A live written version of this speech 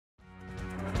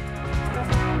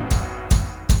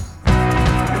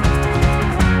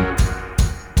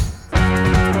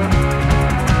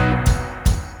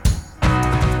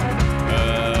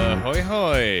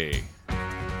Ahoy!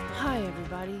 Hi,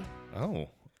 everybody. Oh.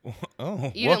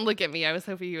 You didn't look at me. I was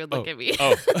hoping you would look at me.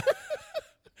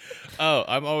 Oh,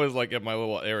 I'm always like at my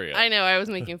little area. I know. I was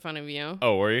making fun of you.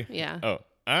 Oh, were you? Yeah. Oh.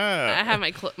 I had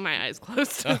my eyes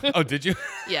closed. Oh, did you?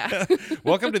 Yeah.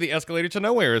 Welcome to the Escalator to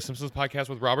Nowhere, a Simpsons podcast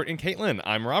with Robert and Caitlin.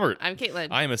 I'm Robert. I'm Caitlin.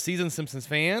 I am a seasoned Simpsons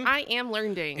fan. I am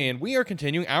learning. And we are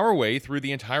continuing our way through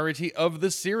the entirety of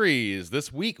the series.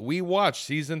 This week, we watched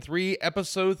Season 3,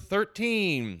 Episode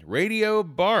 13, Radio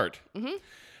Bart. Mm-hmm.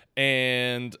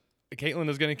 And Caitlin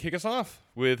is going to kick us off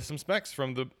with some specs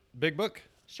from the big book.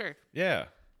 Sure. Yeah.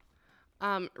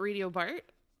 Radio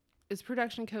Bart is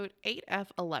production code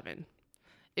 8F11.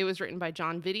 It was written by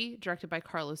John Vitti, directed by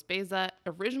Carlos Beza.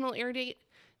 Original air date,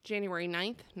 January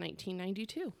 9th,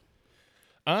 1992.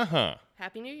 Uh-huh.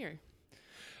 Happy New Year.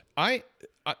 I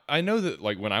know that,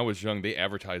 like, when I was young, they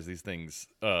advertised these things,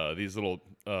 these little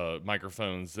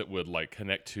microphones that would, like,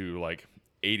 connect to, like,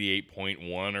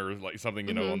 88.1 or, like, something,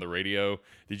 you know, on the radio.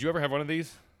 Did you ever have one of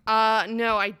these?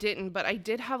 No, I didn't, but I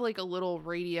did have, like, a little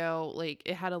radio, like,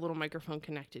 it had a little microphone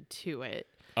connected to it.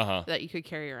 That you could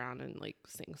carry around and, like,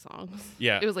 sing songs.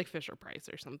 Yeah. It was like Fisher-Price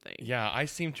or something. Yeah, I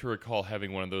seem to recall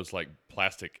having one of those, like,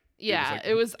 plastic. Yeah,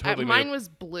 it was totally mine was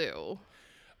blue.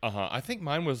 I think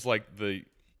mine was, like,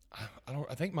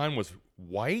 I think mine was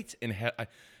white and had,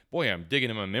 boy, I'm digging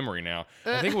in my memory now.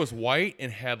 I think it was white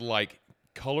and had, like,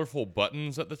 colorful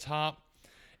buttons at the top.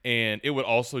 And it would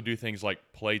also do things like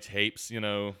play tapes, you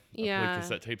know, play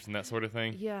cassette tapes and that sort of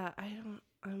thing. Yeah,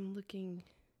 I'm looking.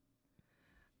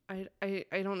 I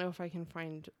don't know if I can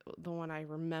find the one I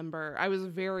remember. I was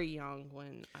very young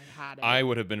when I had it. I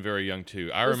would have been very young too.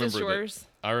 I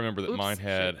remember that mine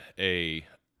had a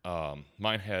not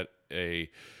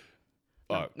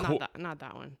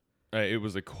that one. It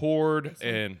was a cord,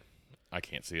 and I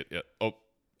can't see it yet. Oh,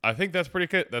 I think that's pretty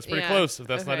good. That's pretty close. If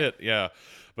that's not it, yeah.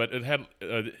 But it had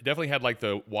definitely had like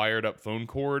the wired up phone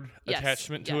cord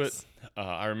attachment to it.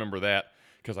 I remember that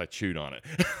because I chewed on it.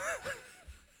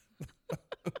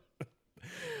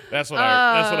 That's what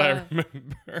I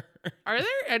remember. Are there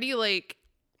any like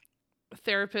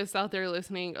therapists out there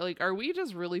listening? Like, are we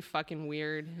just really fucking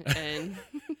weird? And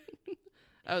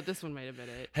oh, this one might have been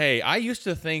it. Hey, I used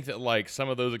to think that like some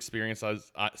of those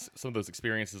experiences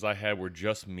I had were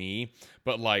just me,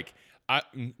 but like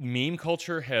meme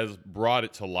culture has brought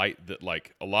it to light that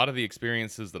like a lot of the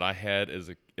experiences that I had as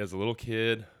a little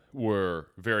kid were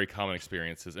very common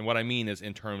experiences. And what I mean is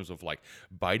in terms of like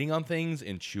biting on things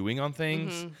and chewing on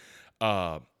things,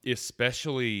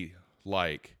 especially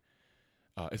like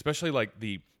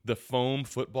the foam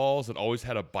footballs that always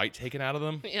had a bite taken out of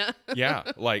them. Yeah. Yeah.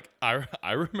 Like I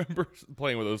remember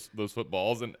playing with those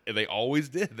footballs and they always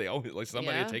did. They always like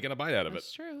somebody had taken a bite out of it.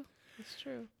 That's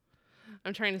true.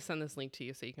 I'm trying to send this link to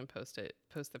you so you can post the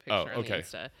picture on the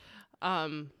Insta.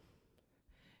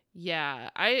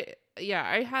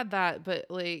 I had that, but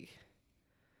like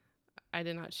I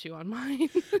did not chew on mine.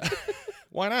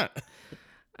 Why not?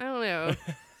 I don't know.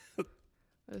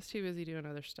 I was too busy doing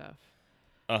other stuff.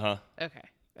 Okay.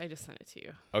 I just sent it to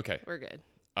you. Okay. We're good.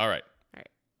 All right.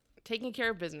 Taking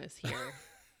care of business here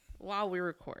while we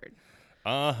record.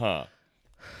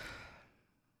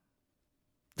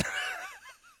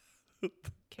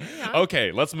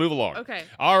 Okay, let's move along. Okay.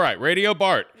 All right, Radio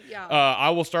Bart. Yeah. I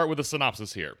will start with a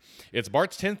synopsis here. It's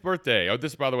Bart's 10th birthday. Oh,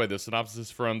 this, by the way, the synopsis is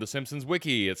from the Simpsons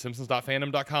wiki at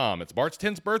simpsons.fandom.com. It's Bart's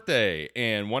 10th birthday,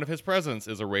 and one of his presents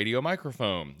is a radio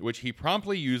microphone, which he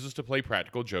promptly uses to play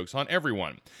practical jokes on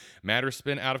everyone. Matters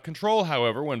spin out of control,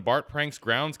 however, when Bart pranks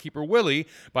groundskeeper Willie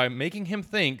by making him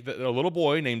think that a little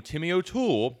boy named Timmy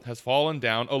O'Toole has fallen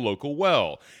down a local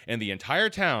well, and the entire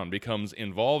town becomes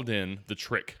involved in the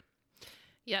trick.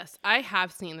 Yes, I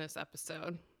have seen this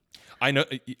episode. I know.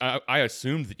 I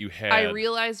assumed that you had. I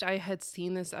realized I had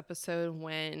seen this episode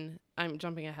when, I'm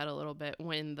jumping ahead a little bit,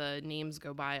 when the names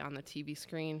go by on the TV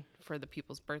screen for the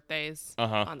people's birthdays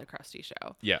on the Krusty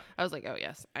Show. Yeah. I was like, oh,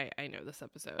 yes, I know this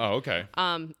episode. Oh, okay.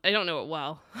 I don't know it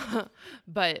well,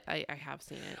 but I have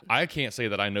seen it. I can't say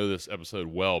that I know this episode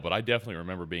well, but I definitely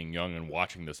remember being young and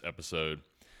watching this episode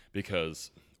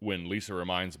because when Lisa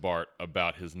reminds Bart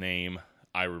about his name,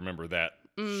 I remember that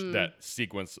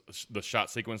sequence, the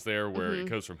shot sequence there where it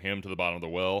goes from him to the bottom of the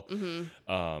well.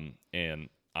 And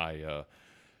I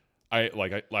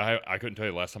couldn't tell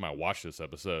you the last time I watched this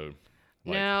episode.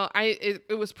 Like, no,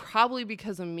 it was probably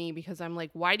because of me, because I'm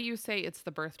like, why do you say it's the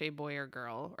birthday boy or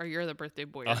girl, or you're the birthday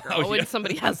boy or girl when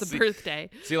somebody has a birthday?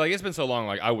 See, like, it's been so long,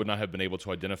 like, I would not have been able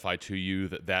to identify to you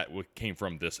that came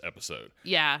from this episode.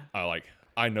 Yeah.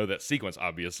 I know that sequence,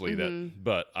 obviously,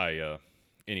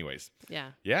 anyways.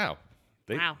 Yeah. Yeah.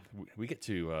 Wow. We get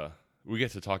to we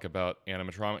get to talk about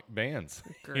animatronic bands.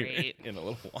 Great. in a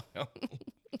little while.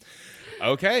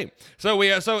 Okay, so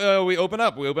we open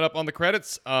up. We open up on the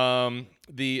credits.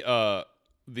 The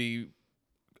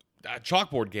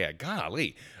chalkboard gag.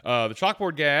 Golly, the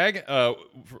chalkboard gag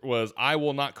was "I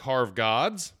will not carve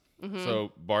gods." Mm-hmm.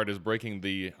 So Bart is breaking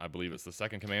I believe it's the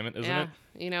second commandment, isn't it?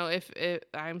 You know,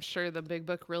 I'm sure the Big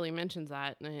Book really mentions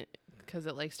that, because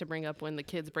it likes to bring up when the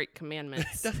kids break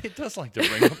commandments. It does like to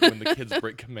bring up when the kids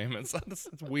break commandments. That's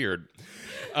weird.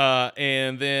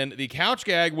 And then the couch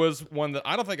gag was one that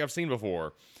I don't think I've seen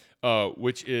before,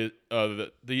 which is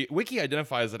the wiki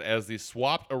identifies it as the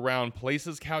swapped around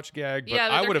places couch gag. But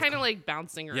I would have kind of like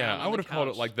bouncing around. Yeah, I would have called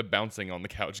it like the bouncing on the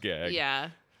couch gag. Yeah.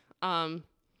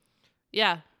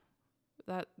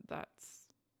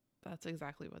 That's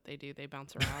exactly what they do. They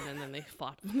bounce around and then they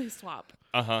flop and they swap.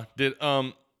 Did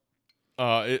I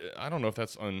don't know if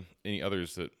that's on any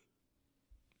others that,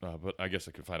 but I guess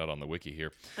I could find out on the wiki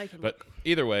here. But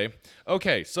either way,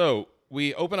 okay. So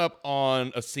we open up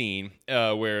on a scene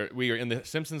where we are in the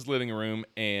Simpsons living room,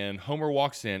 and Homer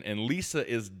walks in, and Lisa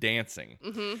is dancing,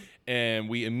 and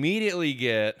we immediately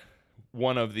get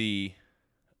one of the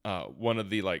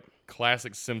like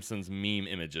classic Simpsons meme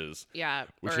images. Yeah,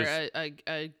 which is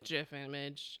a GIF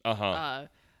image.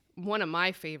 One of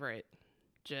my favorite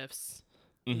GIFs.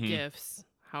 GIFs,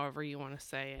 however you want to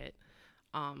say it,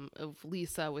 of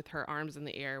Lisa with her arms in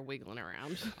the air wiggling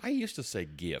around. I used to say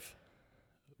GIF,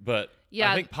 but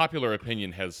I think popular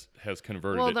opinion has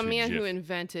converted it to GIF. Well, the man who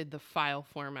invented the file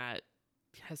format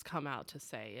has come out to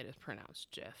say it is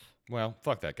pronounced GIF. Well,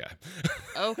 fuck that guy.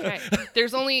 Okay.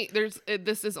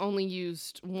 This is only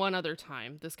used one other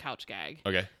time, this couch gag.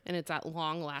 Okay. And it's at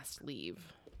Long Last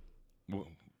Leave.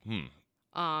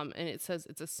 And it says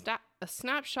it's a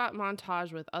snapshot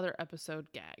montage with other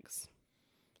episode gags.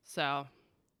 So,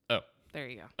 there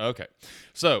you go. Okay.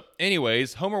 So,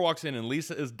 anyways, Homer walks in and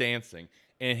Lisa is dancing,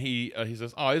 and he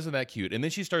says, "Oh, isn't that cute?" And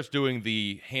then she starts doing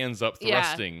the hands up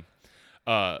thrusting.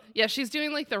 She's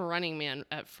doing like the Running Man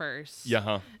at first.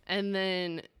 And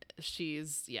then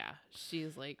she's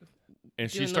like, and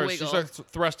she starts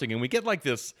thrusting, and we get like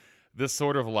this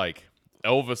sort of like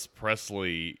Elvis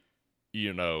Presley,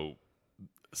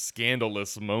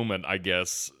 scandalous moment, I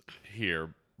guess,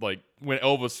 here. Like when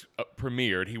Elvis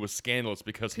premiered, he was scandalous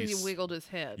because he wiggled his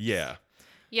hips. Yeah.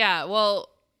 Yeah. Well,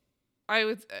 I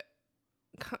would.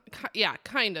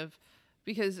 Kind of,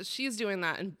 because she's doing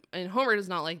that, and Homer does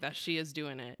not like that she is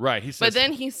doing it. Right. He says, but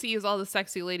then he sees all the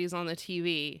sexy ladies on the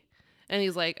TV, and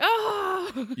he's like,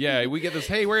 "Oh." Yeah. We get this.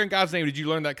 Hey, where in God's name did you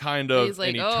learn that kind of? And he's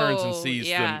like, and he turns and sees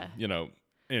them.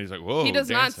 And he's like, "Whoa!" He does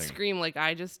dancing. not scream like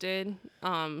I just did.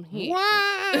 What?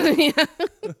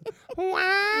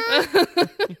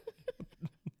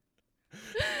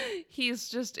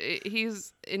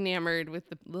 He's enamored with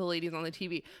the ladies on the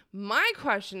TV. My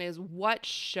question is, what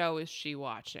show is she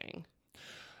watching?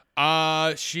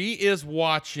 She is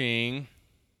watching.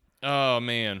 Oh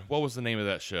man, what was the name of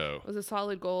that show? Was it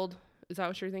Solid Gold? Is that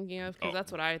what you're thinking of? Because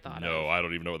that's what I thought. No, I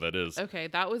don't even know what that is. Okay,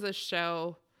 that was a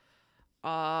show.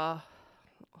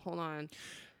 Hold on.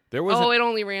 It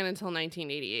only ran until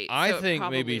 1988. I think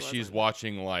maybe she's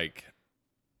watching like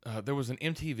there was an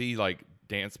MTV like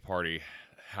dance party,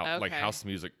 like house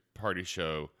music party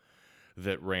show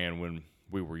that ran when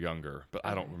we were younger, but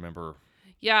I don't remember.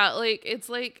 Yeah, it's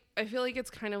I feel like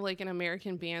it's kind of like an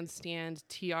American Bandstand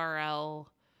TRL.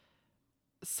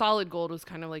 Solid Gold was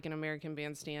kind of like an American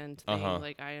Bandstand thing.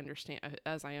 Like I understand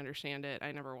it.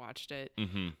 I never watched it.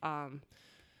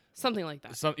 Something like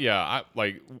that. I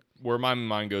like where my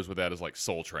mind goes with that is like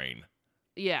Soul Train.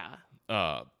 Yeah.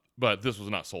 But this was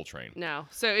not Soul Train. No.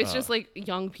 So it's just like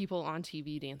young people on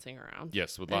TV dancing around.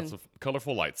 Yes, with lots of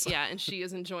colorful lights. Yeah, and she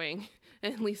is enjoying,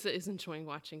 and Lisa is enjoying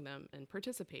watching them and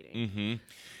participating.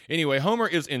 Anyway, Homer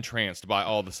is entranced by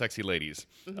all the sexy ladies.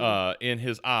 In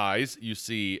his eyes, you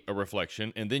see a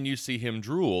reflection, and then you see him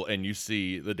drool, and you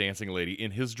see the dancing lady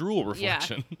in his drool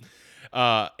reflection. Yeah.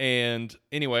 And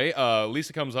anyway,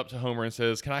 Lisa comes up to Homer and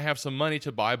says, "Can I have some money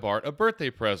to buy Bart a birthday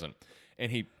present?"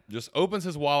 And he just opens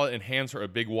his wallet and hands her a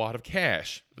big wad of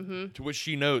cash, to which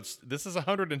she notes, "This is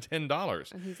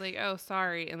 $110. And he's like, "Oh,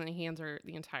 sorry." And then he hands her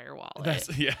the entire wallet.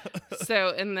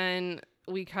 So, and then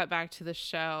we cut back to the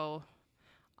show.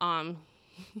 And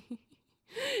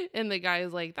the guy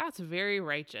is like, "That's very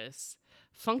righteous.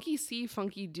 Funky C,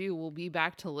 Funky Do will be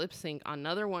back to lip sync on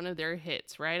another one of their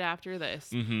hits right after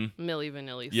this." Milli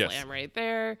Vanilli slam right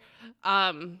there.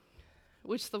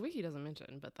 Which the wiki doesn't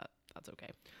mention, but that's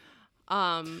okay.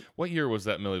 What year was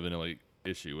that Milli Vanilli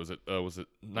issue? Was it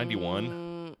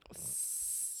 91?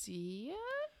 Yes.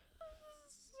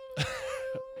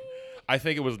 I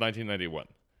think it was 1991.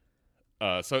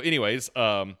 So anyways,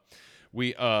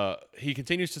 he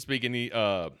continues to speak, and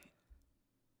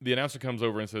the announcer comes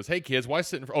over and says, "Hey kids, why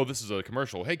sit in oh, this is a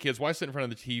commercial. Hey kids, why sit in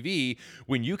front of the TV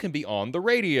when you can be on the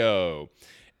radio?"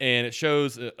 And it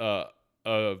shows a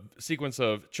sequence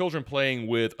of children playing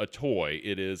with a toy.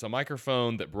 It is a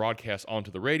microphone that broadcasts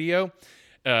onto the radio.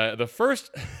 The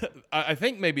first, I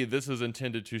think maybe this is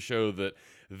intended to show that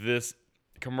this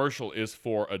commercial is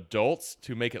for adults,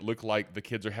 to make it look like the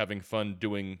kids are having fun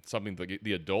doing something that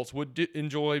the adults would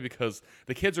enjoy, because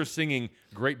the kids are singing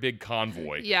Great Big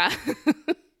Convoy. Yeah.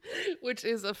 Which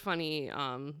is a funny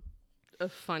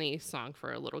song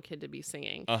for a little kid to be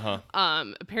singing.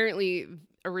 Apparently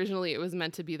originally it was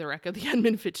meant to be the wreck of the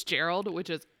Edmund Fitzgerald, which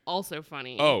is also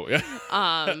funny. Oh, yeah.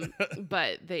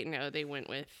 But they went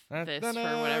with this for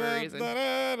whatever reason. Isn't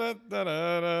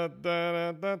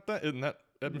that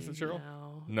Edmund Fitzgerald?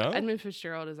 No. Edmund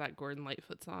Fitzgerald is that Gordon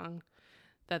Lightfoot song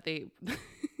that they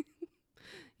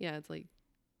yeah, it's like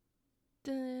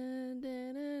that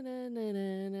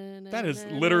is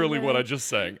literally what I just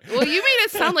sang. Well, you made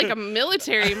it sound like a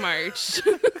military march.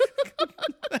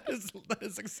 That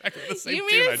is exactly the same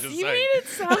tune I just sang.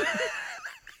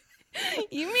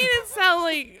 You made it sound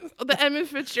like the Edmund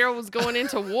Fitzgerald was going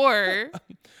into war.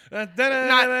 Okay.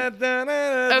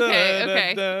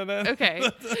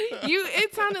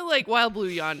 It sounded like Wild Blue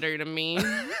Yonder to me.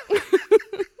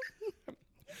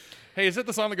 Hey, is it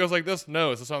the song that goes like this?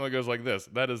 No, it's the song that goes like this.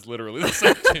 That is literally the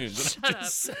same tune. Shut up.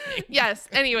 Yes.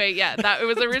 Anyway, yeah, that it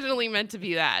was originally meant to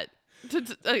be that,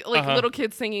 little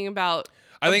kids singing about.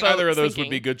 I think either of those would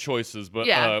be good choices, but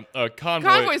yeah.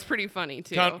 Convoy's pretty funny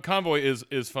too. Convoy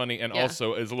is funny and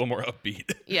also is a little more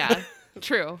upbeat. Yeah,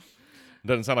 true.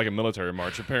 Doesn't sound like a military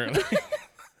march, apparently.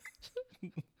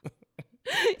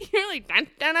 You're like dun,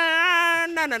 dun,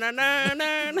 dun, dun, dun, dun,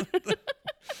 dun.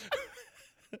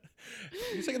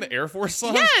 You singing the Air Force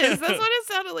song? Yes, that's what it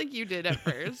sounded like you did at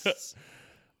first.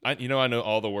 I know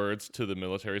all the words to the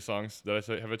military songs. Did I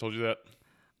say? Have I told you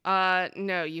that?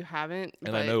 No, you haven't.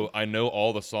 And I know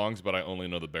all the songs, but I only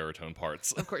know the baritone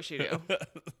parts. Of course you do.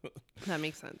 That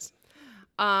makes sense.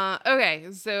 Okay,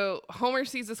 so Homer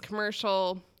sees this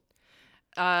commercial.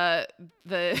 The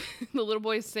little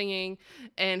boy's singing,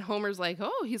 and Homer's like,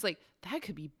 he's like, that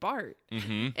could be Bart.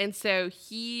 Mm-hmm. And so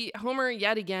Homer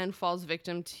yet again falls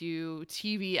victim to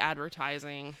TV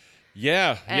advertising.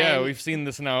 Yeah, we've seen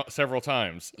this now several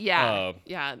times. Yeah.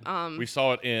 We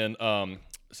saw it in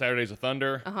Saturdays of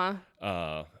Thunder.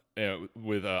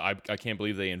 With I Can't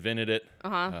Believe They Invented It.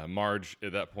 Marge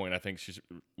at that point, I think she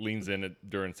leans in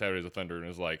during Saturdays of Thunder and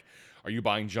is like, "Are you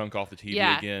buying junk off the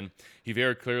TV again?" He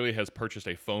very clearly has purchased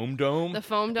a foam dome. The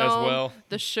foam dome as well,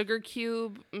 the sugar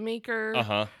cube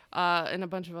maker, and a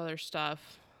bunch of other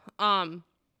stuff.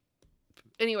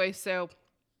 Anyway, so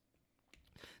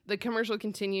the commercial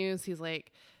continues. He's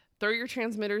like, "Throw your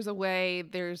transmitters away.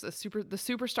 There's the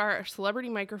superstar celebrity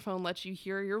microphone lets you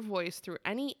hear your voice through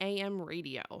any AM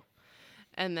radio."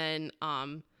 And then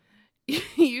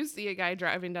you see a guy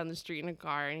driving down the street in a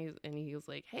car, and he's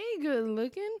like, "Hey, good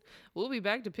looking. We'll be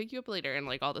back to pick you up later." And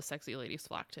like all the sexy ladies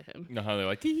flock to him. They're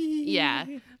like, yeah.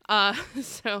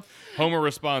 So Homer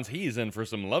responds, "He's in for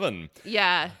some lovin'."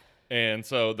 Yeah. And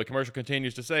so the commercial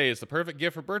continues to say, "It's the perfect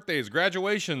gift for birthdays,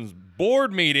 graduations,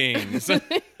 board meetings."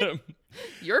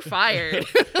 You're fired.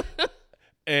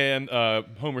 And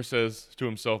Homer says to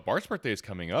himself, "Bart's birthday is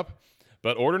coming up,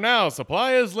 but order now.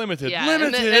 Supply is limited." Yeah,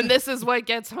 limited. And this is what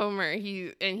gets Homer.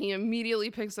 He immediately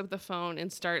picks up the phone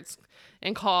and starts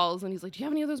and calls, and he's like, "Do you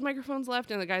have any of those microphones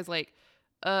left?" And the guy's like,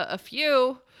 "A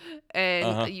few."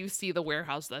 And you see the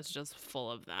warehouse that's just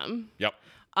full of them. Yep.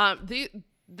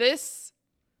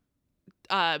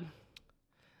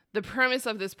 The premise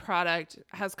of this product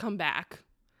has come back.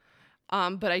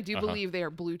 But I do believe they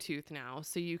are Bluetooth now,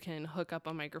 so you can hook up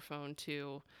a microphone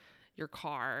to your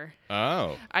car.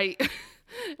 Oh.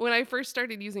 When I first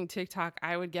started using TikTok,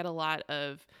 I would get a lot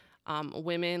of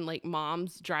women, like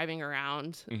moms, driving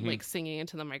around, like singing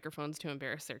into the microphones to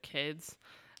embarrass their kids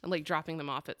and like dropping them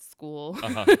off at school,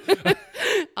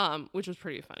 which was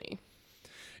pretty funny.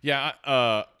 Yeah.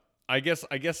 I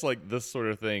guess like this sort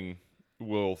of thing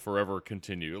will forever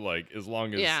continue. Like as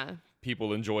long as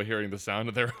people enjoy hearing the sound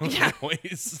of their own voice.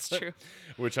 It's true.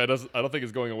 Which I don't think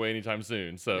is going away anytime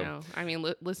soon. So no, I mean,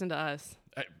 listen to us.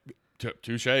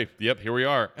 Touche. Yep, here we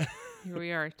are. Here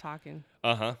we are talking.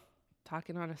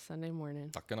 Talking on a Sunday morning.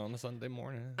 Talk.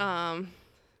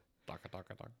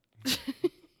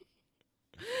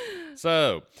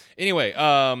 So anyway,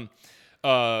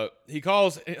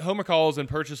 Homer calls and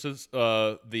purchases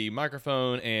the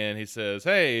microphone, and he says,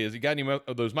 "Hey, has he got any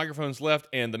of those microphones left?"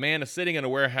 And the man is sitting in a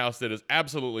warehouse that is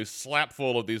absolutely slap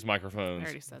full of these microphones. I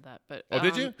already said that, but oh,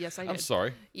 did you? Yes, I did. I'm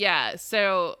sorry. Yeah.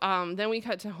 So then we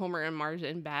cut to Homer and Marge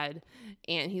in bed,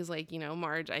 and he's like,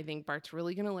 Marge, I think Bart's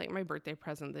really gonna like my birthday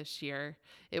present this year.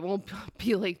 It won't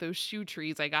be like those shoe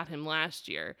trees I got him last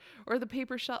year, or the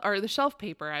paper shelf, or the shelf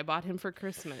paper I bought him for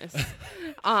Christmas.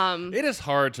 It is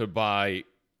hard to buy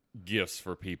gifts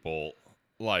for people.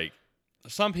 Like,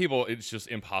 some people, it's just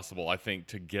impossible, I think,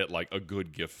 to get like a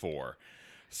good gift for.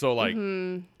 So I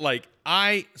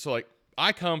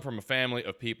come from a family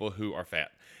of people who are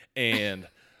fat, and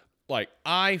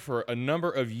for a number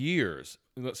of years,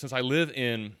 since I live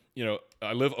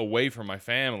away from my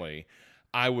family,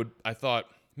 I thought,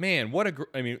 man,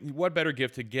 what better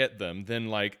gift to get them than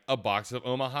like a box of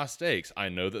Omaha steaks? I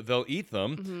know that they'll eat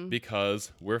them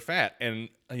because we're fat, and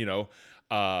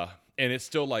and it's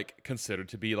still like considered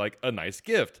to be like a nice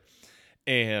gift.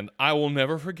 And I will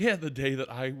never forget the day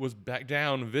that I was back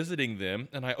down visiting them,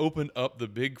 and I opened up the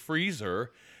big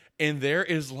freezer, and there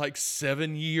is like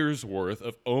 7 years worth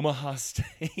of Omaha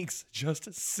steaks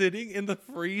just sitting in the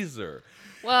freezer.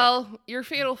 Well, your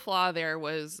fatal flaw there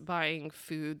was buying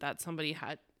food that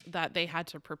they had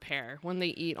to prepare when they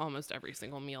eat almost every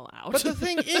single meal out. But the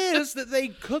thing is that they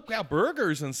cook out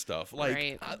burgers and stuff.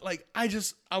 Right. I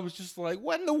was just like,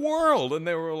 what in the world? And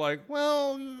they were like,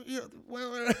 well.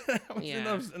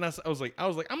 Yeah. And I was like,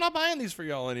 I'm not buying these for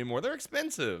y'all anymore. They're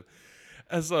expensive.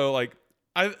 And so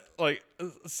I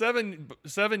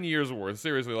 7 years worth,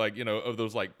 seriously, of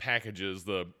those like packages,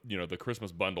 the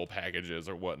Christmas bundle packages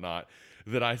or whatnot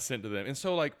that I sent to them. And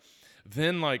so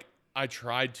then I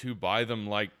tried to buy them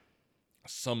like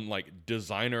some like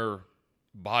designer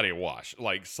body wash,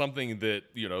 like something that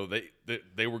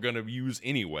they were gonna use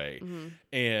anyway. Mm-hmm.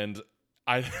 And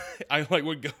I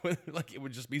would go it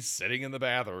would just be sitting in the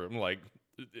bathroom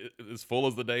as full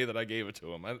as the day that I gave it to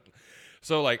them.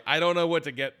 I don't know what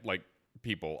to get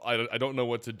people. I don't know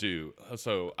what to do,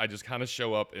 so I just kind of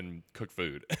show up and cook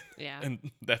food. Yeah.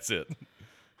 And that's it.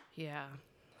 Yeah.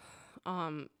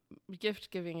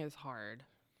 Gift giving is hard.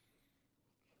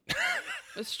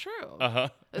 It's true.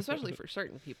 Especially for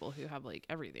certain people who have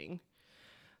everything.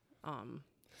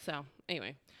 So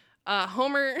anyway,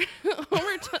 Homer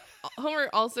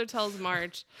also tells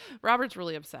Marge, Robert's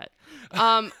really upset.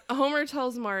 Homer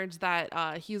tells Marge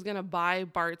that he's gonna buy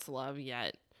Bart's love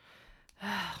yet.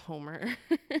 Homer.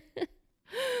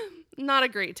 Not a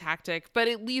great tactic, but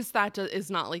at least that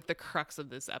is not the crux of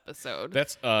this episode.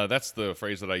 That's the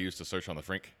phrase that I used to search on the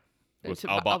Frink.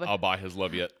 I'll buy his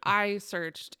love yet. I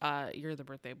searched you're the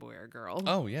birthday boy or girl.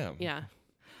 Oh yeah. Yeah.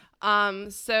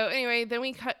 So anyway, then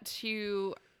we cut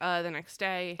to the next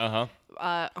day.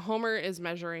 Homer is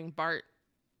measuring Bart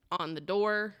on the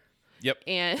door. Yep.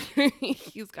 And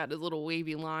he's got his little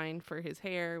wavy line for his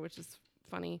hair, which is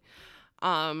funny.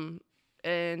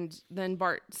 And then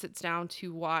Bart sits down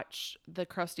to watch the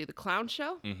Krusty the Clown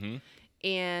show. Mm-hmm.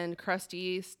 And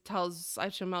Krusty tells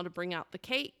Sideshow Mel to bring out the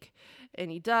cake. And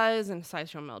he does, and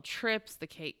Sideshow Mel trips. The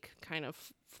cake kind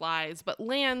of flies, but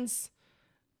lands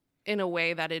in a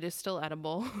way that it is still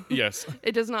edible. Yes.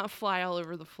 It does not fly all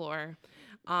over the floor.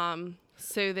 But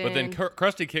then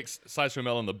Krusty kicks Sideshow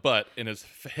Mel in the butt, and his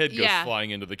head goes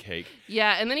flying into the cake.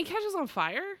 Yeah, and then he catches on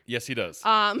fire. Yes, he does.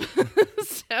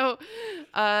 So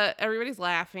everybody's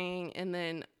laughing, and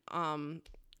then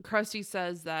Krusty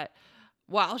says that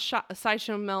while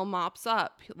Sideshow Mel mops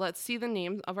up, let's see the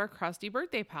names of our Krusty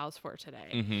birthday pals for today.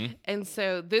 Mm-hmm. And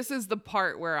so this is the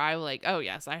part where I'm like, oh,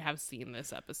 yes, I have seen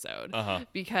this episode.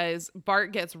 Because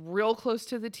Bart gets real close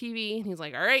to the TV, and he's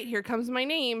like, all right, here comes my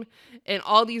name. And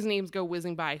all these names go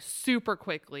whizzing by super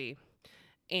quickly.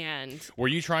 And were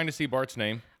you trying to see Bart's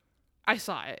name? I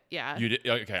saw it, yeah. You did?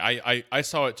 Okay, I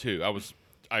saw it too.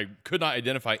 I could not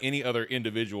identify any other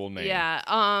individual name.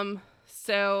 Yeah,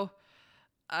 so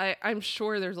I'm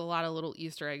sure there's a lot of little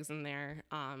Easter eggs in there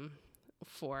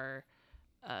for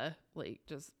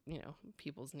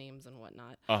people's names and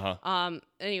whatnot.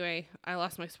 Anyway, I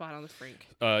lost my spot on the Frink.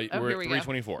 We're at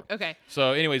 324. Okay.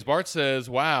 So anyways, Bart says,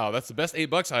 wow, that's the best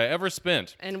 $8 I ever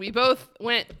spent. And we both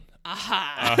went,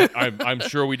 aha. I'm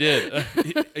sure we did.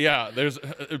 Yeah, there's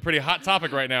a pretty hot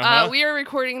topic right now, huh? We are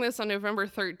recording this on November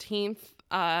 13th,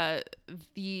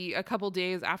 a couple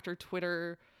days after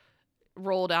Twitter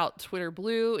rolled out Twitter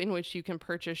Blue, in which you can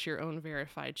purchase your own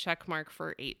verified checkmark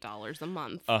for $8 a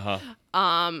month.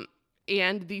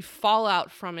 And the fallout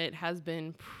from it has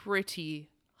been pretty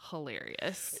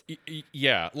hilarious.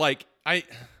 Yeah, I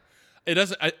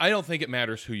don't think it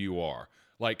matters who you are.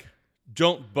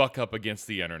 don't buck up against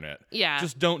the internet. Yeah.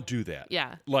 Just don't do that.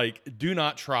 Yeah. Like, do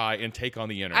not try and take on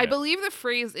the internet. I believe the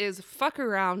phrase is "fuck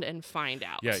around and find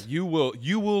out." Yeah, you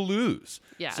will lose.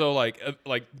 Yeah. So like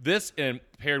this, and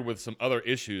paired with some other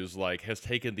issues, like has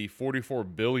taken the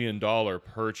 $44 billion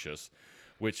purchase,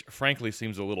 which frankly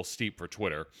seems a little steep for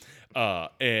Twitter,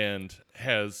 and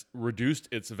has reduced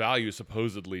its value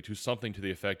supposedly to something to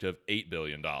the effect of $8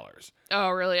 billion. Oh,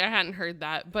 really? I hadn't heard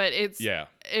that, but it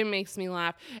makes me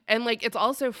laugh. And like, it's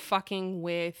also fucking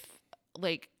with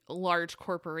like large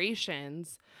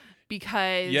corporations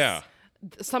because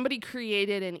somebody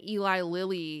created an Eli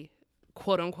Lilly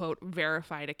quote unquote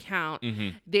verified account.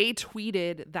 Mm-hmm. They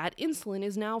tweeted that insulin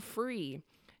is now free.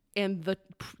 And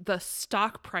the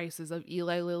stock prices of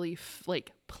Eli Lilly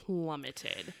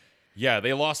plummeted. Yeah,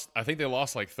 I think they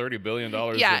lost like $30 billion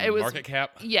in market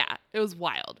cap. Yeah, it was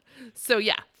wild. So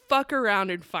yeah, fuck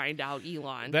around and find out,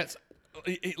 Elon. That's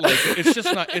like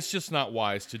it's just not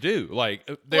wise to do. Like,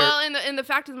 and the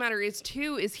fact of the matter is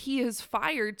too is he has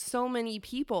fired so many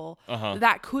people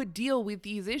that could deal with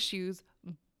these issues,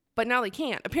 but now they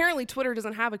can't. Apparently, Twitter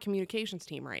doesn't have a communications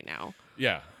team right now.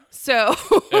 Yeah. So.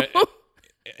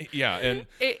 Yeah, and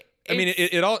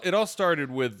it all started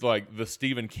with like the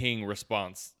Stephen King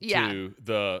response to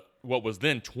the what was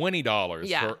then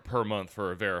 $20 per month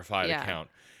for a verified account,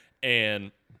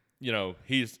 and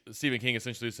Stephen King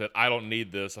essentially said, "I don't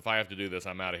need this. If I have to do this,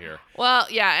 I'm out of here." Well,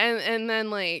 yeah, and then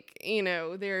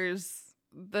there's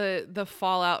the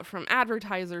fallout from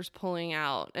advertisers pulling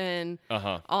out and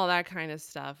all that kind of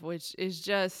stuff, which is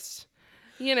just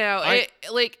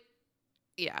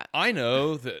Yeah. I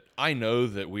know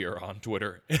that we are on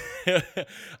Twitter,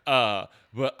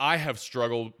 but I have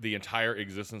struggled the entire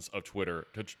existence of Twitter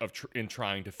in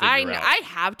trying to figure out. I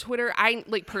have Twitter,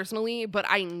 personally, but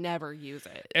I never use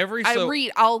it.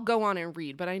 I'll go on and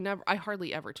read, but I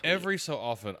hardly ever tweet. Every so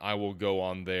often, I will go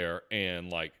on there and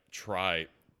like try,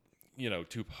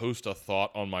 to post a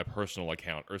thought on my personal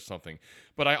account or something,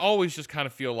 but I always just kind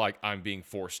of feel like I'm being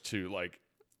forced to like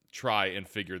try and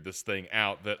figure this thing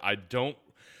out that I don't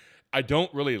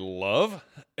really love.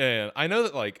 And I know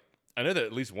that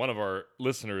at least one of our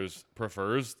listeners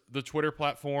prefers the Twitter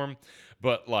platform,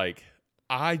 but like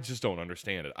I just don't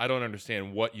understand it. I don't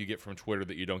understand what you get from Twitter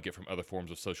that you don't get from other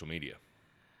forms of social media.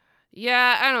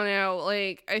 Yeah, I don't know.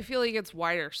 Like, I feel like it's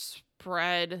wider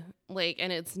spread,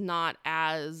 and it's not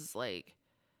as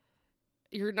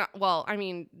you're not,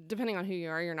 depending on who you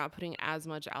are, you're not putting as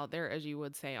much out there as you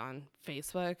would say on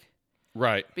Facebook.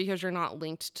 Right. Because you're not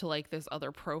linked to this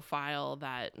other profile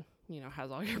that,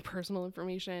 has all your personal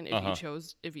information if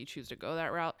you choose to go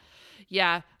that route.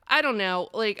 Yeah, I don't know.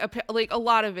 A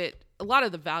lot of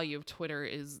the value of Twitter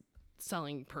is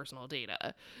selling personal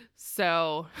data.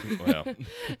 So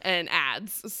and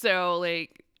ads. So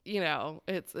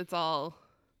it's all,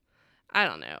 I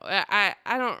don't know.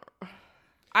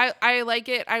 I like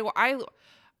it.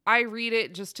 I read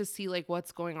it just to see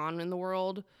what's going on in the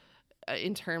world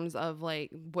in terms of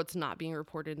what's not being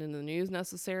reported in the news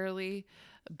necessarily.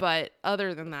 But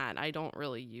other than that, I don't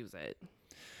really use it.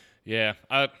 Yeah.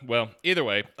 Well, either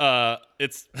way,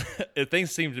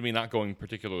 things seem to be not going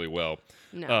particularly well.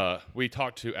 No. We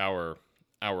talked to our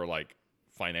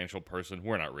financial person.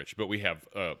 We're not rich, but we have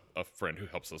a friend who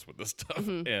helps us with this stuff.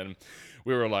 Mm-hmm. And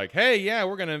we were like, "Hey, yeah,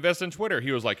 we're going to invest in Twitter."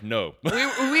 He was like, "No."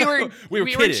 We were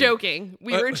joking.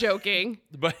 We were joking.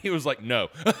 But he was like, "No."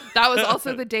 That was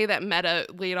also the day that Meta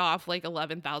laid off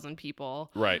 11,000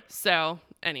 people. Right. So,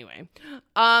 anyway,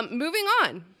 moving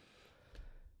on.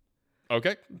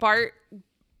 Okay. Bart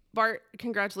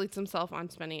congratulates himself on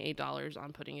spending $8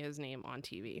 on putting his name on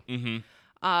TV.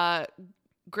 Mm-hmm.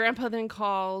 Grandpa then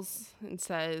calls and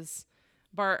says,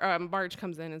 Bart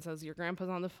comes in and says, "Your grandpa's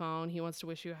on the phone. He wants to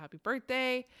wish you a happy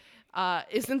birthday.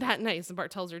 Isn't that nice?" And Bart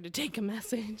tells her to take a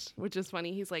message, which is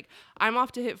funny. He's like, "I'm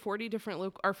off to hit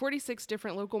 46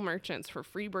 different local merchants for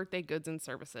free birthday goods and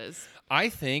services." I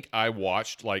think I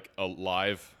watched a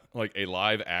live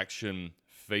action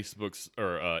Facebook's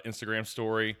or Instagram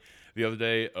story the other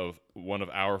day of one of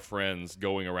our friends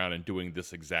going around and doing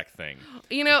this exact thing.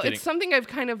 It's something I've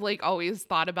kind of always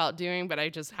thought about doing, but I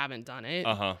just haven't done it.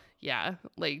 Yeah,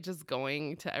 just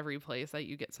going to every place that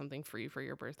you get something free for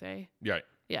your birthday. Right.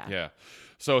 Yeah. Yeah.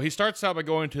 So he starts out by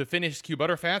going to Finish Q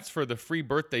Butterfats for the free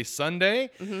birthday sundae.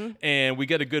 Mm-hmm. And we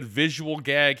get a good visual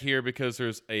gag here because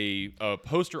there's a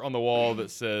poster on the wall that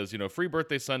says, free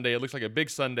birthday sundae. It looks like a big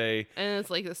sundae. And it's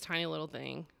this tiny little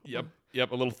thing. Yep.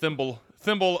 A little thimble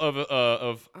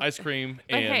of ice cream.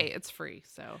 But hey, it's free.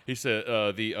 So he said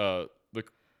the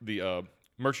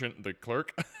merchant, the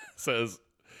clerk says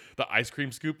the ice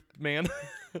cream scoop man.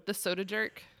 The soda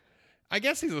jerk. I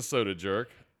guess he's a soda jerk.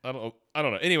 I don't know. I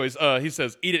don't know. Anyways, he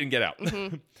says, eat it and get out.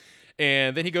 Mm-hmm.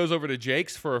 And then he goes over to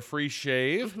Jake's for a free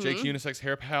shave. Mm-hmm. Jake's Unisex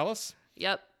Hair Palace.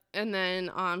 Yep. And then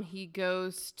he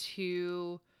goes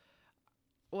to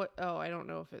I don't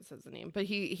know if it says the name, but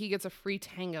he gets a free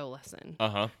tango lesson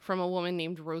from a woman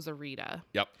named Rosarita.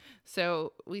 Yep.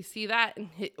 So we see that, and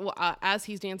as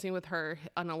he's dancing with her,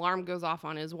 an alarm goes off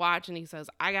on his watch, and he says,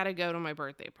 I gotta go to my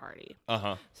birthday party.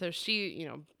 So she,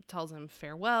 tells him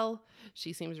farewell.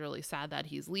 She seems really sad that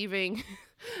he's leaving.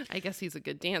 I guess he's a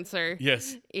good dancer.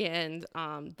 Yes. And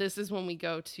this is when we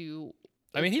go to...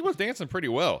 I mean, he was dancing pretty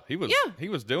well. He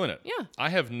was doing it. Yeah. I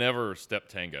have never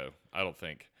stepped tango, I don't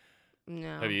think.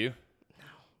 No. Have you? No.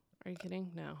 Are you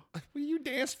kidding? No. Well, you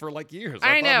danced for like years.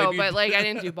 I know, but I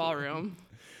didn't do ballroom.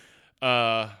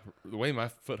 The way my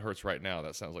foot hurts right now,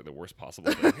 that sounds like the worst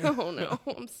possible thing. Oh no,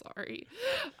 I'm sorry.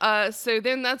 So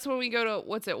then that's when we go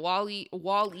to Wally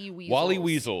Weasels. Wally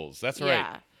Weasels, that's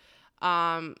right.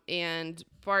 Yeah. And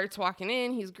Bart's walking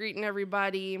in, he's greeting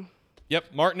everybody.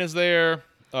 Yep, Martin is there.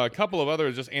 A couple of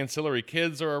other just ancillary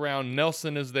kids are around.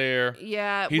 Nelson is there.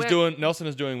 Yeah. Nelson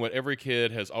is doing what every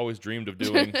kid has always dreamed of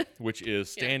doing, which is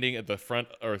standing at the front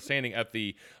or standing at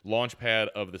the launch pad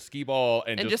of the skee ball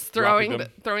and just throwing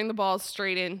the balls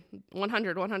straight in.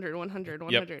 100, 100, 100,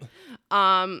 100.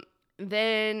 Yep.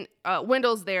 Then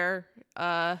Wendell's there.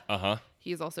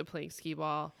 He's also playing skee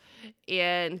ball.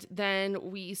 And then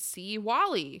we see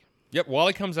Wally. Yep,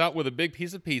 Wally comes out with a big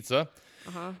piece of pizza.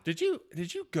 Did you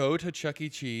go to Chuck E.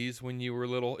 Cheese when you were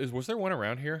little? Was there one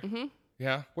around here? Mm-hmm.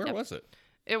 Yeah. Where was it?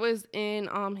 It was in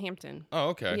Hampton. Oh,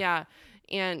 okay. Yeah.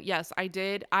 And yes, I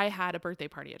did. I had a birthday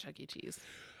party at Chuck E. Cheese.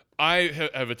 I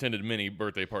have attended many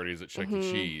birthday parties at Chuck E.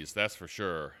 Cheese. That's for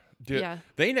sure. They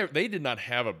did not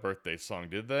have a birthday song,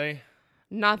 did they?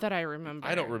 Not that I remember.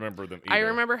 I don't remember them either. I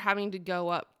remember having to go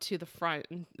up to the front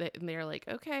and they're like,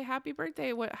 "Okay, happy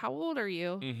birthday. How old are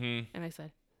you?" Mm-hmm. And I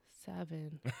said,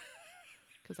 7.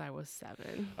 Because I was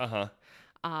 7.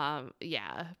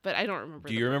 Yeah, but I don't remember.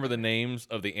 Do you remember the names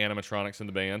of the animatronics in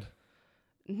the band?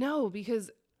 No,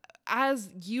 because as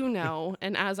you know,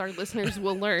 and as our listeners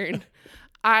will learn,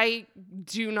 I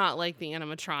do not like the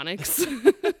animatronics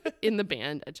in the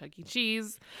band at Chuck E.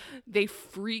 Cheese. They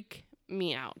freak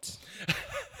me out.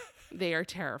 They are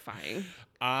terrifying.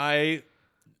 I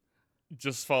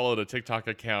just followed a TikTok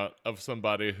account of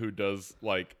somebody who does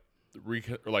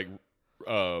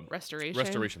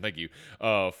restoration, thank you,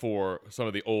 for some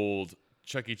of the old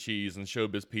Chuck E. Cheese and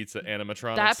Showbiz Pizza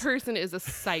animatronics. That person is a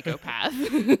psychopath.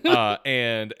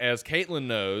 And as Caitlin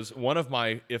knows, one of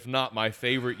my, if not my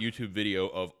favorite YouTube video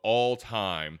of all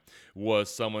time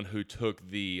was someone who took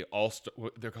the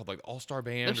they're called like All-Star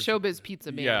Band? The Showbiz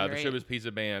Pizza Band, yeah, right? The Showbiz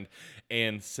Pizza Band,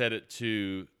 and set it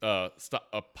to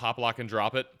Pop, Lock, and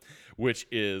Drop It, which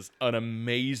is an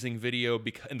amazing video.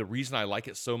 And the reason I like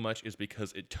it so much is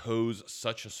because it toes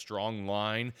such a strong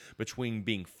line between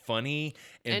being funny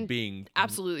and being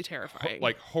absolutely terrifying,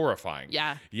 like horrifying.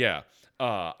 Yeah, yeah.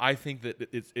 I think that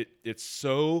it's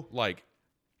so like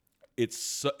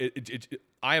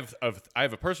I have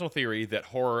a personal theory that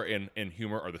horror and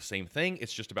humor are the same thing.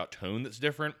 It's just about tone that's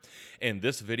different. And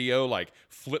this video like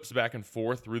flips back and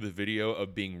forth through the video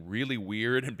of being really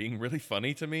weird and being really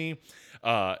funny to me.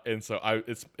 And so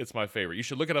it's my favorite. You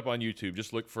should look it up on YouTube.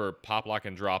 Just look for Pop, Lock,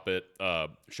 and Drop It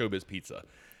Showbiz Pizza,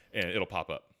 and it'll pop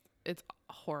up. It's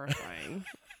horrifying.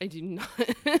 I do not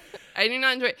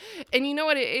enjoy it. And you know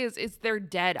what it is? It's their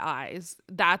dead eyes.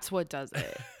 That's what does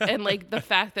it. And like the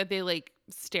fact that they like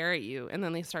stare at you and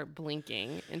then they start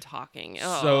blinking and talking.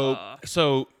 So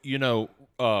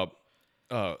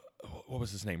what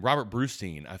was his name? Robert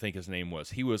Brustein, I think his name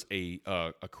was. He was a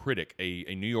critic,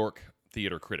 a New York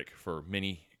theater critic for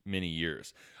many, many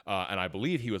years. And I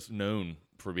believe he was known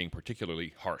for being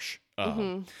particularly harsh.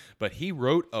 But he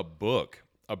wrote a book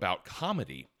about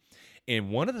comedy.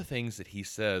 And one of the things that he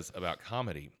says about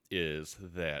comedy is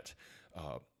that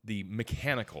the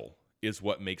mechanical is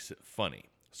what makes it funny.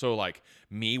 So like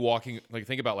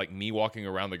think about me walking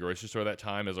around the grocery store that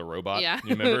time as a robot. Yeah.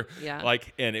 You remember? Yeah.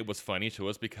 And it was funny to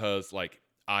us because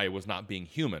I was not being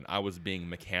human. I was being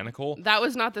mechanical. That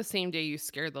was not the same day you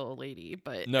scared the old lady,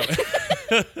 but no,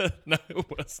 no, it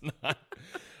was not.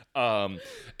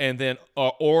 And then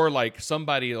or like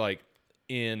somebody like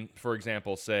in, for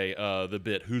example, say the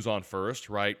bit "Who's on First,"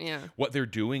 right? Yeah. What they're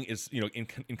doing is, in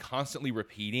constantly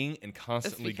repeating and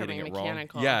constantly getting it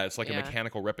mechanical. wrong. Yeah, it's like a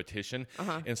mechanical repetition.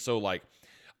 And so, like,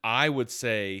 I would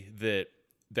say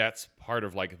that's part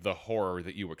of like the horror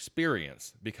that you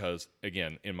experience because,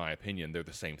 again, in my opinion, they're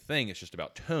the same thing. It's just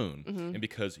about tone, and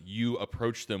because you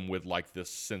approach them with like this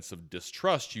sense of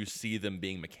distrust, you see them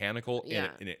being mechanical,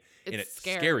 and it's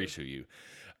scary to you.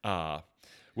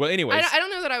 Well, anyways. I don't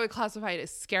know that I would classify it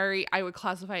as scary. I would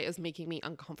classify it as making me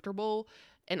uncomfortable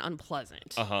and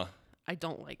unpleasant. I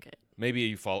don't like it. Maybe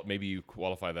you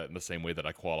qualify that in the same way that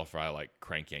I qualify like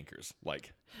crank yankers.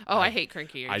 Like, I hate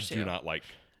crank yankers too.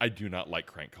 I do not like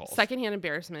crank calls. Secondhand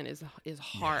embarrassment is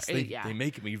hard. Yes, they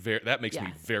make me that makes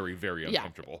me very, very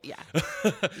uncomfortable. Yeah.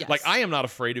 Yes. Like, I am not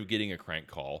afraid of getting a crank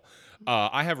call.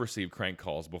 I have received crank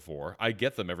calls before. I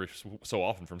get them every so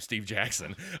often from Steve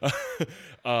Jackson.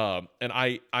 And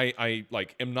I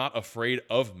like am not afraid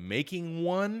of making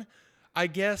one, I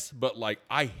guess, but like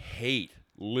I hate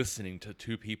listening to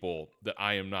two people that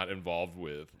I am not involved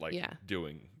with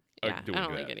doing I don't that.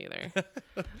 like it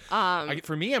either.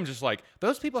 For me, I'm just like,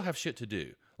 those people have shit to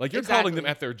do. Like, you're calling them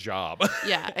at their job.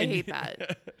 Yeah, I hate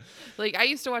that. Like, I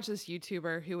used to watch this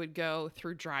YouTuber who would go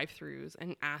through drive-thrus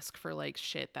and ask for like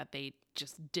shit that they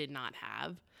just did not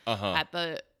have at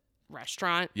the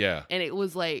restaurant. Yeah. And it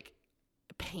was like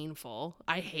painful.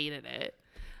 I hated it.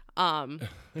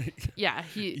 Yeah,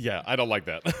 I don't like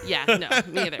that. Yeah, no,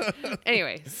 me either.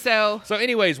 Anyway, so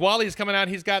anyways, Wally's coming out.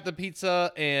 He's got the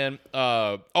pizza, and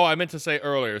I meant to say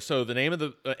earlier. So the name of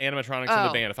the animatronics in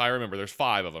the band, if I remember, there's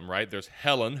 5 of them, right? There's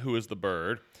Helen, who is the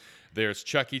bird. There's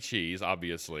Chuck E. Cheese,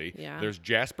 obviously. Yeah. There's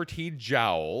Jasper T.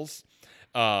 Jowls,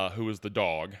 who is the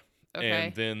dog. Okay.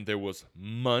 And then there was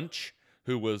Munch,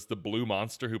 who was the blue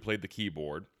monster who played the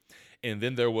keyboard. And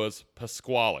then there was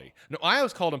Pasquale. No, I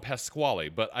always called him Pasquale,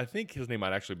 but I think his name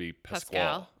might actually be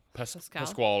Pasquale.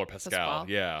 Pasquale or Pascal.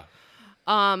 Yeah.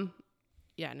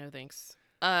 Yeah, no thanks.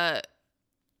 And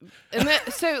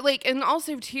that, so like, and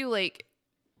also too, like,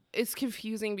 it's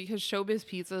confusing because Showbiz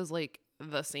Pizza is like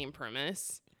the same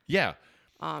premise. Yeah.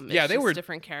 They were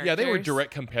different characters. Yeah, they were direct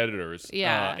competitors.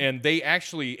 Yeah. And they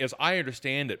actually, as I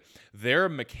understand it, their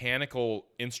mechanical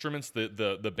instruments,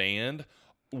 the band,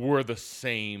 were the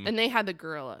same. And they had the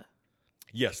gorilla.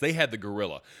 Yes, they had the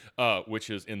gorilla, which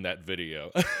is in that video.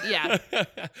 Yeah.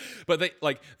 But they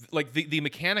like the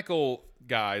mechanical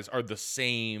guys are the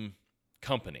same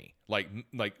company. Like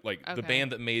okay. The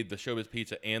band that made the Showbiz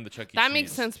Pizza and the Chuck E. Cheese. That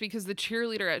makes sense because the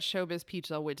cheerleader at Showbiz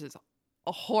Pizza, which is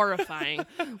horrifying,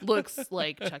 looks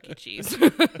like Chuck E. Cheese.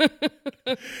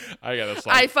 I got a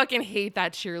song. I fucking hate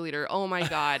that cheerleader. Oh my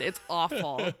god, it's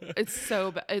awful. It's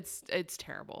so bad. It's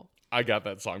terrible. I got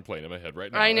that song playing in my head right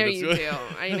now. I know you do.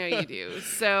 I know you do.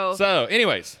 So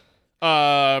anyways,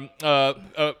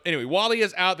 anyway, Wally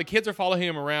is out. The kids are following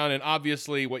him around, and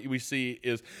obviously what we see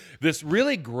is this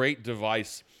really great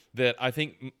device that I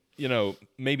think,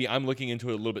 maybe I'm looking into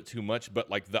it a little bit too much, but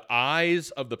like the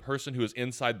eyes of the person who is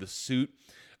inside the suit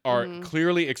are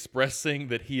clearly expressing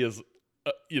that he is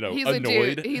he's annoyed. A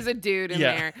dude. He's a dude in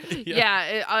there.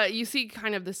 Yeah. You see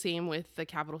kind of the same with the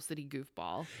Capital City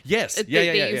Goofball. Yes.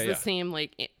 They use the same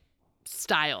like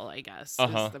style, I guess,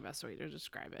 is the best way to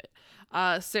describe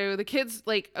it. So the kids,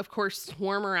 like, of course,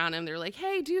 swarm around him. They're like,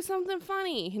 hey, do something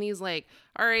funny. And he's like,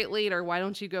 all right, later. Why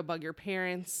don't you go bug your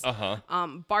parents?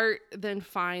 Bart then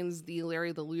finds the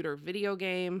Larry the Looter video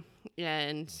game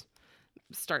and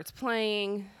starts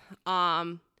playing.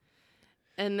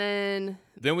 And then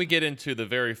we get into the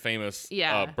very famous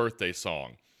birthday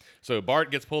song. So Bart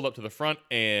gets pulled up to the front,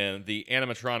 and the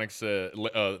animatronics,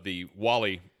 the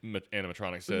Wally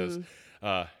animatronic says,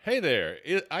 hey there,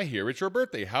 I hear it's your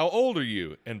birthday. How old are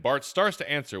you? And Bart starts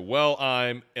to answer, well,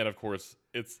 and of course,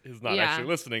 he's not actually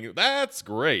listening. That's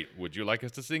great. Would you like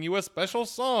us to sing you a special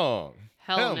song?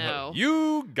 Hell no.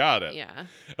 You got it. Yeah.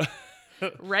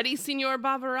 Ready, Signor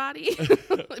Bavarotti?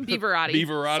 Beaverotti.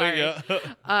 Beaverotti,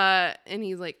 yeah. And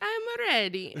he's like, I'm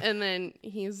ready. And then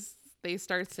they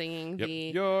start singing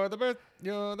you're the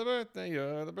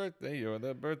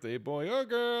birthday boy or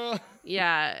girl.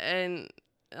 Yeah, and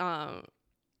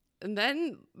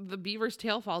then the beaver's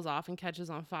tail falls off and catches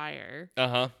on fire.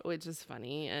 Which is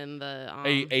funny. And the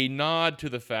a nod to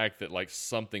the fact that like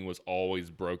something was always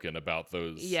broken about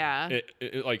those. Yeah.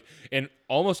 Like, and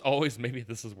almost always, maybe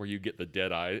this is where you get the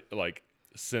dead eye like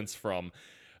sense from,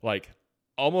 like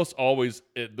almost always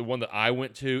the one that I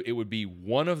went to, it would be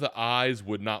one of the eyes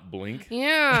would not blink.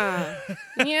 Yeah.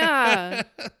 Yeah.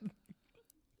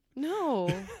 No.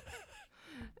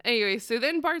 Anyway, so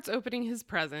then Bart's opening his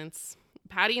presents.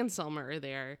 Patty and Selma are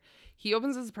there. He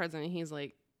opens his present and he's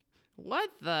like, what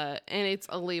the? And it's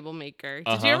a label maker.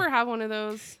 Did you ever have one of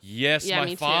those? Yes, yeah,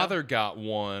 my father got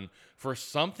one for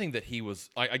something that he was,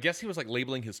 I guess he was like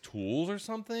labeling his tools or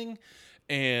something.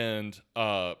 And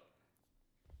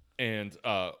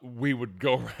we would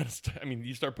go around.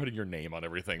 You start putting your name on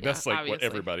everything. That's like obviously what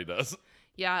everybody does.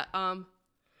 Yeah.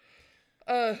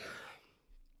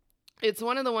 It's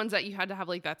one of the ones that you had to have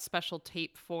like that special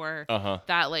tape for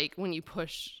that, like when you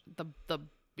push the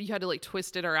you had to like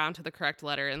twist it around to the correct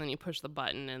letter, and then you push the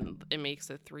button, and it makes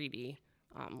a 3D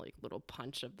like little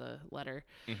punch of the letter.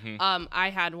 I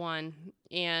had one,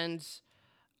 and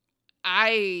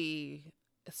I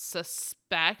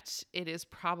suspect it is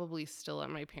probably still at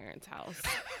my parents' house.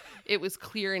 It was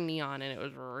clear and neon, and it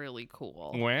was really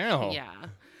cool. Wow. Yeah.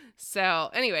 So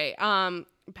anyway,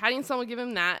 Patty and Selma give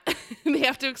him that. They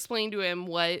have to explain to him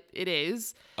what it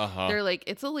is. They're like,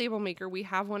 it's a label maker. We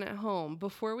have one at home.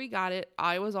 Before we got it,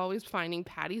 I was always finding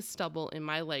Patty's stubble in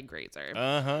my leg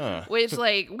razor. Which,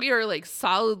 like, we are like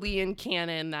solidly in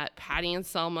canon that Patty and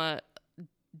Selma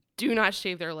do not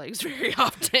shave their legs very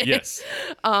often. Yes.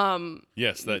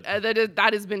 Yes. That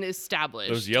has been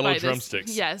established. Those yellow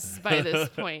drumsticks. Yes, by this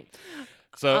point.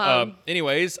 So,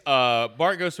 anyways,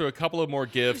 Bart goes through a couple of more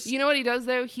gifts. You know what he does,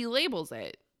 though? He labels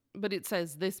it, but it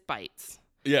says, this bites.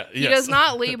 Yeah, He does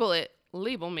not label it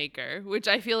label maker, which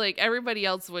I feel like everybody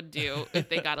else would do if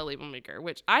they got a label maker,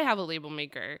 which I have a label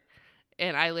maker,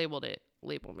 and I labeled it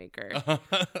label maker.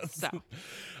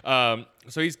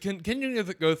 So he's continuing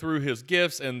to go through his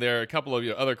gifts, and there are a couple of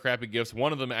other crappy gifts.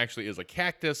 One of them actually is a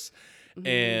cactus,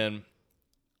 and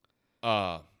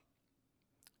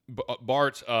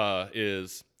Bart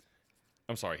is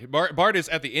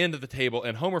at the end of the table,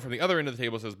 and Homer from the other end of the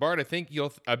table says, Bart,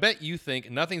 I bet you think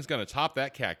nothing's going to top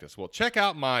that cactus. Well, check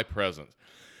out my present.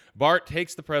 Bart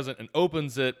takes the present and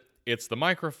opens it. It's the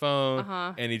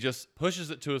microphone, and he just pushes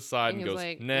it to his side and goes,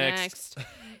 like, next.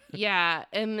 Yeah,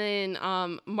 and then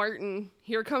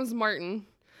here comes Martin.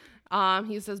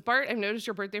 He says, Bart, I've noticed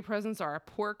your birthday presents are a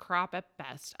poor crop at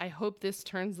best. I hope this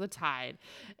turns the tide.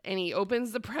 And he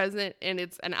opens the present, and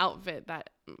it's an outfit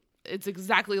that it's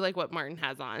exactly like what Martin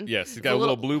has on. Yes, he's got a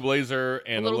little blue blazer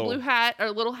and a little blue hat,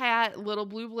 little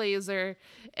blue blazer.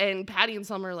 And Patty and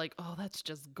Selma are like, oh, that's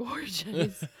just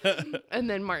gorgeous. And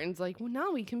then Martin's like, well,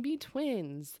 now we can be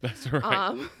twins. That's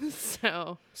right.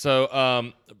 So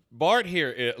Bart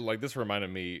here, this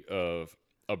reminded me of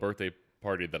a birthday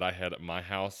party that I had at my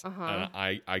house. And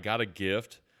I got a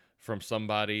gift from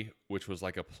somebody, which was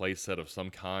like a play set of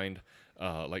some kind,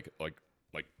 like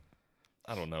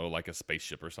I don't know, like a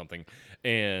spaceship or something.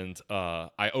 And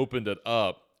I opened it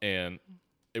up, and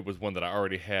it was one that I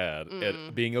already had.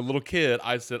 And being a little kid,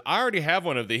 I said, I already have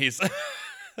one of these.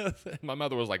 My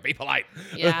mother was like, be polite.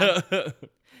 Yeah.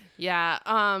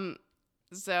 Yeah.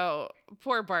 So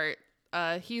poor Bart,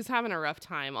 he's having a rough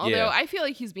time. Although I feel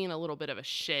like he's being a little bit of a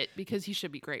shit because he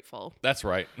should be grateful. That's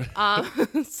right.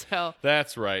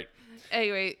 That's right.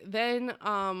 Anyway, then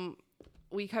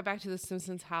we cut back to the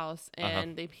Simpsons house,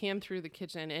 and they pan through the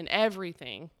kitchen, and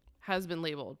everything has been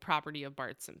labeled property of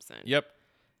Bart Simpson. Yep.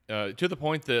 To the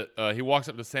point that he walks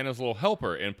up to Santa's little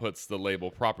helper and puts the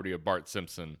label property of Bart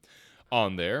Simpson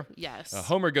on there. Yes.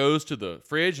 Homer goes to the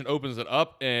fridge and opens it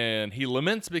up, and he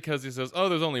laments because he says, oh,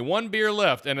 there's only one beer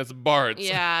left, and it's Bart's.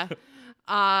 Yeah.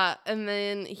 And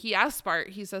then he asks Bart,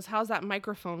 he says, how's that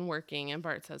microphone working? And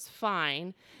Bart says,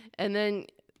 fine. And then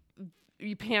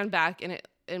you pan back,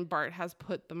 and Bart has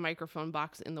put the microphone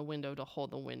box in the window to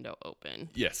hold the window open.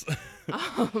 Yes.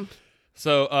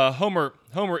 So Homer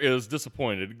is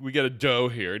disappointed. We get a dough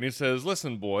here, and he says,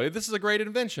 listen, boy, this is a great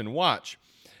invention. Watch.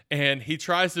 And he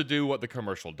tries to do what the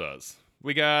commercial does.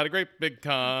 We got a great big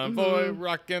convoy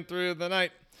rocking through the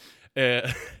night.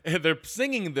 And they're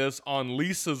singing this on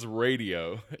Lisa's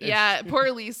radio. Yeah,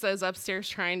 poor Lisa's upstairs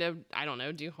trying to, I don't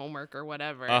know, do homework or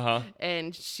whatever.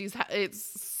 And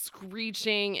it's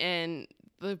screeching, and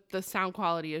the sound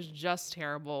quality is just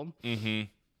terrible.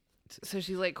 So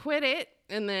she's like, quit it.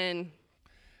 And then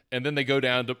they go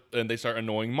down and they start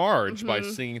annoying Marge by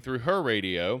singing through her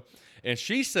radio. And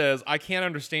she says, I can't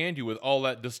understand you with all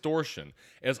that distortion.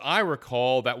 As I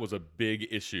recall, that was a big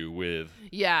issue with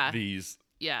these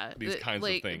kinds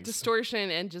of things. Distortion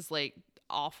and just like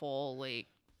awful like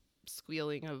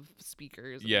squealing of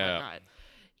speakers and whatnot.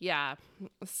 Yeah.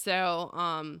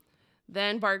 So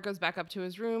then Bart goes back up to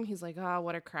his room. He's like, oh,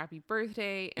 what a crappy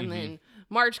birthday. And then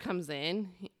Marge comes in,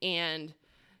 and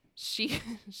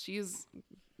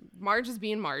Marge is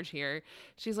being Marge here.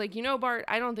 She's like, Bart,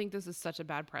 I don't think this is such a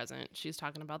bad present. She's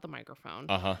talking about the microphone.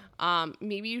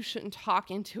 Maybe you shouldn't talk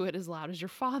into it as loud as your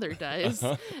father does.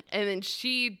 And then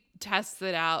she tests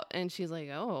it out, and she's like,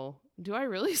 oh, do I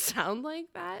really sound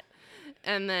like that?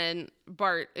 And then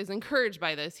Bart is encouraged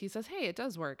by this. He says, hey, it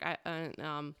does work.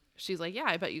 She's like, yeah,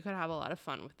 I bet you could have a lot of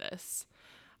fun with this.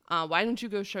 Why don't you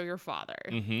go show your father?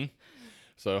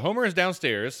 So Homer is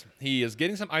downstairs. He is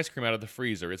getting some ice cream out of the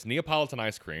freezer. It's Neapolitan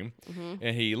ice cream.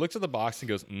 And he looks at the box and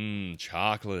goes,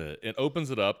 chocolate. And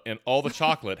opens it up, and all the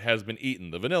chocolate has been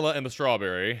eaten. The vanilla and the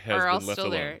strawberry has been left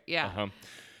alone. There. Yeah.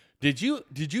 Did you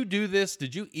do this?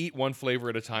 Did you eat one flavor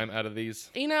at a time out of these?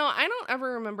 You know, I don't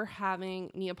ever remember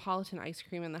having Neapolitan ice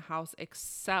cream in the house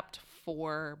except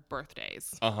for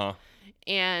birthdays. Uh-huh.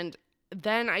 And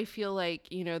then I feel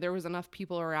like, you know, there was enough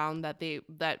people around that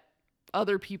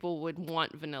other people would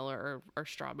want vanilla or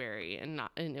strawberry and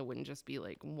it wouldn't just be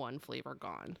like one flavor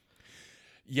gone.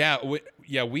 Yeah,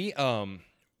 we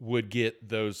would get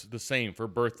those the same for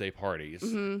birthday parties.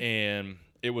 Mm-hmm. And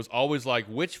it was always like,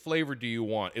 which flavor do you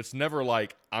want? It's never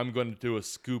like, I'm going to do a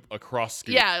scoop on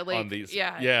these.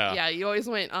 Yeah. You always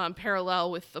went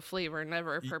parallel with the flavor,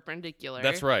 never perpendicular.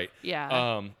 That's right.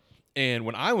 Yeah. And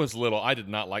when I was little, I did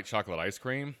not like chocolate ice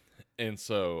cream. And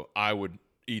so I would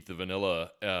eat the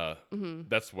vanilla.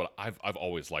 That's what I've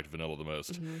always liked vanilla the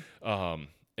most. Mm-hmm.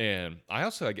 And I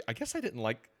also, I guess I didn't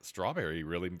like strawberry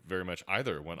really very much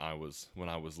either when I was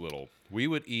little.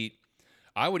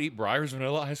 I would eat Breyer's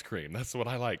vanilla ice cream. That's what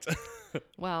I liked.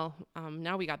 Well,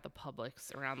 now we got the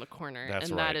Publix around the corner, That's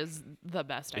and right. That is the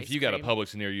best ice cream. If you got a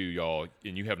Publix near you, y'all,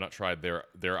 and you have not tried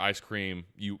their ice cream,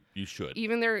 you should.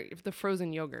 Even the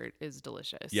frozen yogurt is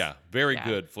delicious. Yeah, very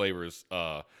good flavors.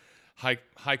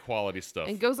 High quality stuff.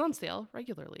 It goes on sale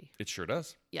regularly. It sure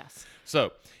does. Yes.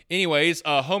 So, anyways,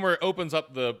 Homer opens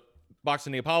up the box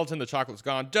of Neapolitan. The chocolate's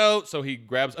gone. Dope. So he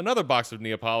grabs another box of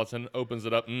Neapolitan, opens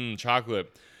it up.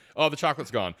 Chocolate. Oh, the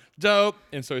chocolate's gone. Dope.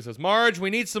 And so he says, Marge, we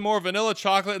need some more vanilla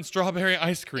chocolate and strawberry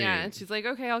ice cream. Yeah, and she's like,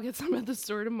 okay, I'll get some at the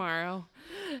store tomorrow.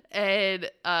 And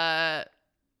then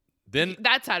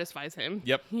that satisfies him.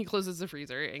 Yep. He closes the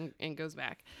freezer and goes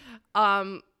back.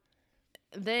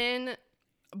 Then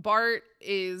Bart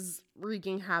is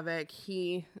wreaking havoc.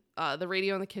 The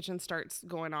radio in the kitchen starts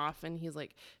going off, and he's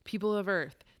like, people of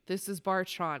Earth, this is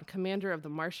Bartron, commander of the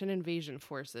Martian invasion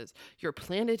forces. Your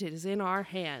planet is in our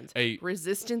hands.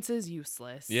 Resistance is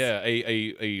useless. Yeah,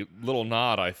 a little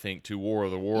nod, I think, to War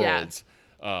of the Worlds.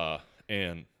 Yeah.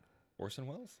 And Orson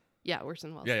Welles? Yeah,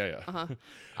 Orson Welles. Yeah.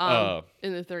 Uh-huh.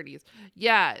 In the 30s.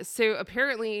 Yeah, so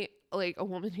apparently, like, a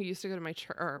woman who used to go to my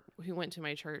church, or who went to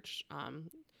my church,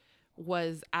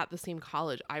 was at the same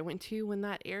college I went to when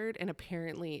that aired, and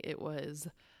apparently it was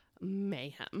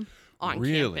mayhem on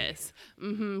campus.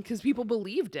 Because people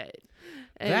believed it,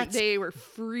 and they were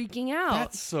freaking out.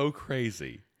 That's so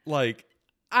crazy. Like,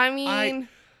 I mean,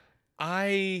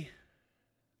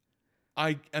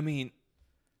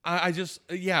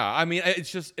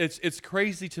 it's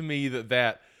crazy to me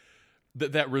that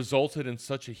resulted in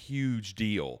such a huge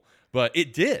deal, but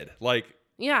it did. Like,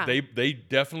 yeah, they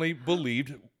definitely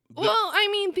believed. Well, I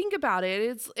mean, think about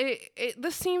it. The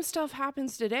same stuff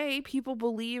happens today. People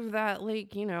believe that,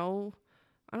 like, you know,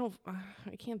 I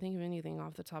can't think of anything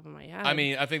off the top of my head. I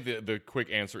mean, I think the quick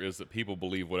answer is that people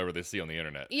believe whatever they see on the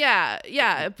internet.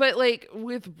 Yeah. But, like,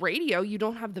 with radio, you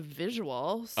don't have the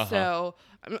visual. Uh-huh. So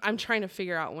I'm trying to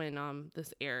figure out when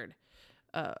this aired.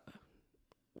 That's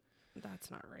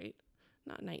not right.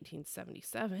 Not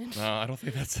 1977. No, I don't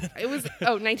think that's it. It was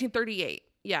 1938.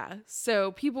 Yeah.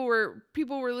 So people were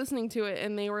listening to it,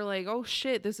 and they were like, "Oh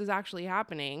shit, this is actually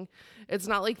happening." It's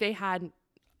not like they had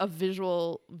a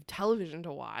visual television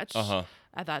to watch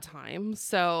at that time.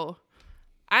 So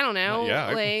I don't know.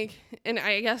 And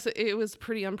I guess it was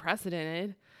pretty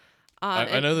unprecedented.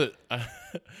 I know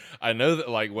that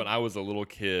like when I was a little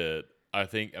kid, I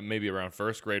think maybe around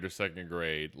first grade or second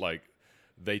grade, like,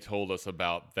 they told us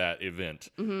about that event.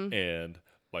 Mm-hmm. And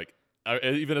like,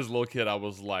 even as a little kid, I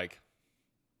was like,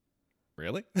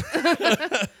 really?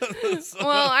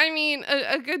 Well, I mean,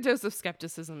 a good dose of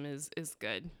skepticism is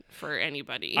good for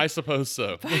anybody. I suppose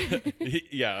so.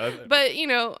 Yeah. But, you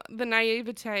know, the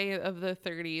naivete of the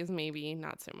 30s, maybe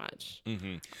not so much.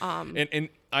 Mm-hmm. And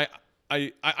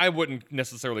I wouldn't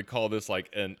necessarily call this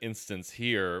like an instance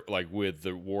here, like with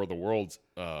the War of the Worlds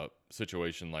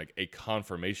situation, like a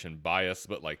confirmation bias,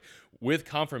 but like with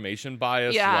confirmation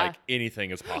bias, like anything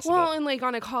is possible. Well, and like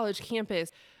on a college campus,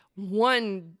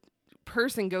 one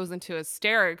person goes into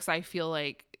hysterics, I feel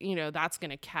like, you know, that's going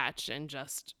to catch and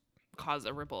just cause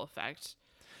a ripple effect.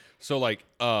 So like,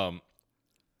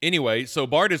 anyway, so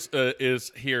Bart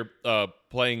is here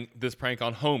playing this prank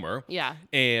on Homer. Yeah.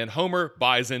 And Homer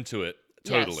buys into it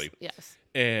totally. Yes.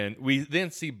 And we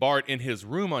then see Bart in his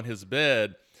room on his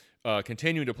bed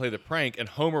continuing to play the prank, and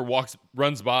Homer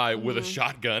runs by with a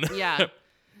shotgun. Yeah.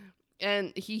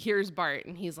 And he hears Bart,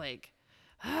 and he's like,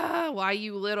 why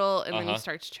you little? And then he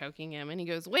starts choking him, and he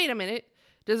goes, wait a minute.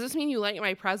 Does this mean you like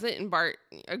my present? And Bart,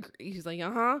 he's like,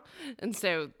 And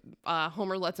so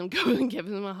Homer lets him go and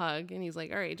gives him a hug. And he's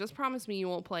like, all right, just promise me you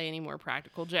won't play any more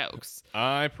practical jokes.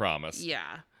 I promise.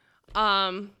 Yeah.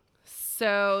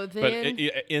 So then.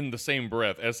 But in the same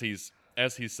breath, as he's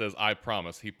as he says, I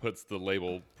promise, he puts the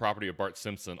label property of Bart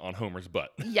Simpson on Homer's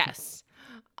butt. Yes.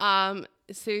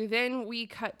 So then we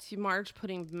cut to Marge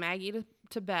putting Maggie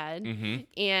to bed,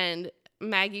 and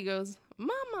Maggie goes,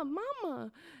 Mama,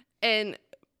 Mama. And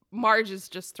Marge is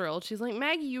just thrilled. She's like,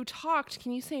 Maggie, you talked.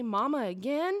 Can you say Mama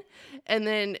again? And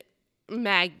then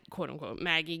quote unquote,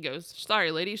 Maggie goes,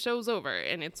 sorry, lady, show's over.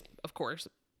 And it's, of course,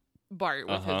 Bart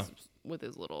with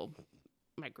his little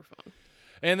microphone.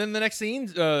 And then the next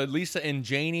scene, Lisa and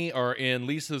Janie are in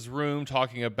Lisa's room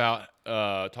talking about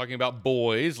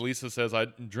boys. Lisa says, I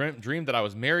dreamed that I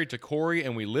was married to Corey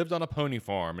and we lived on a pony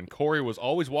farm. And Corey was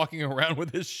always walking around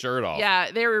with his shirt off.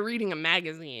 Yeah, they were reading a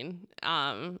magazine.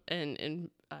 And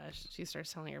she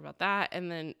starts telling her about that.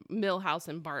 And then Milhouse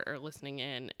and Bart are listening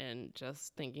in and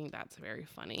just thinking that's very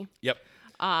funny. Yep.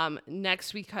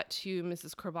 Next, we cut to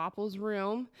Mrs. Krabappel's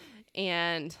room.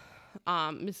 And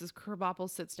Mrs. Krabappel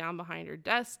sits down behind her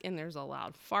desk and there's a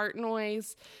loud fart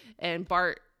noise, and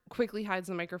Bart quickly hides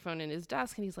the microphone in his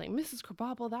desk and he's like, Mrs.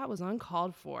 Krabappel, that was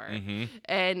uncalled for.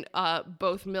 And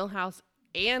both Milhouse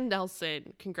and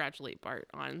Nelson congratulate Bart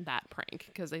on that prank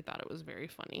because they thought it was very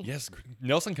funny. Yes,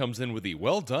 Nelson comes in with the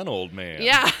well done, old man.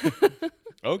 Yeah.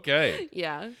 Okay.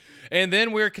 Yeah. And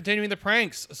then we're continuing the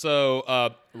pranks.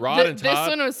 So Rod and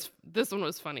Todd, this one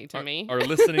was funny to me. Are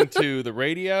listening to the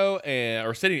radio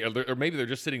or maybe they're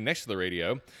just sitting next to the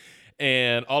radio,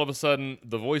 and all of a sudden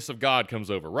the voice of God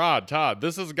comes over. Rod, Todd,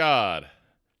 this is God.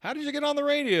 How did you get on the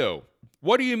radio?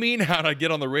 What do you mean, how did I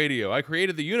get on the radio? I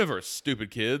created the universe, stupid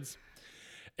kids.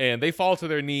 And they fall to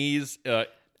their knees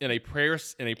in a prayer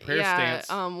stance.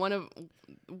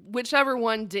 Whichever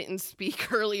one didn't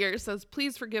speak earlier says,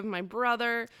 please forgive my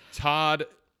brother. Todd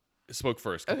spoke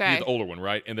first. Okay. He's the older one,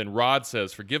 right? And then Rod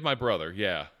says, forgive my brother.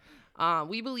 Yeah.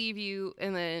 We believe you.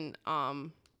 And then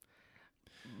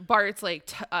Bart's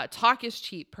like, talk is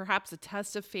cheap. Perhaps a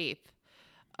test of faith.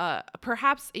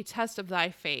 Perhaps a test of thy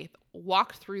faith.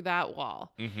 Walk through that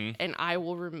wall, and I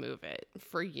will remove it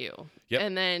for you. Yep.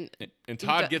 And then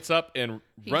Todd gets up and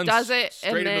runs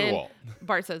straight into the wall.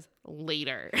 Bart says,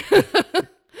 later.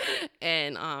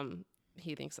 And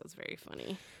he thinks that's very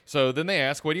funny. So then they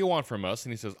ask, what do you want from us?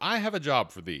 And he says, I have a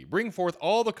job for thee. Bring forth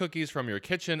all the cookies from your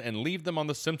kitchen and leave them on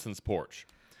the Simpsons' porch.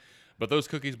 But those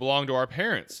cookies belong to our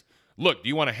parents. Look, do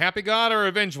you want a happy God or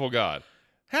a vengeful God?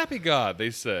 Happy God, they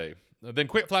say. Then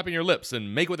quit flapping your lips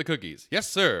and make with the cookies. Yes,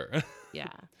 sir. Yeah.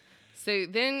 So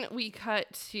then we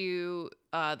cut to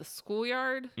the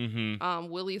schoolyard.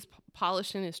 Willie's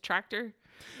polishing his tractor.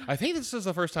 I think this is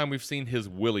the first time we've seen his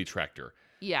Willie tractor.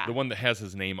 Yeah. The one that has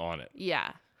his name on it.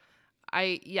 Yeah.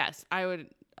 I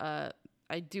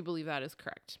do believe that is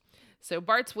correct. So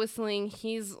Bart's whistling.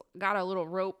 He's got a little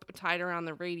rope tied around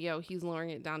the radio. He's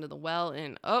lowering it down to the well,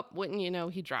 and wouldn't you know,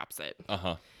 he drops it.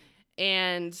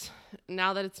 And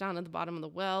now that it's down at the bottom of the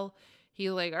well,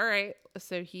 he's like, all right.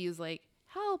 So he's like,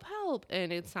 help, help.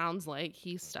 And it sounds like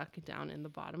he's stuck down in the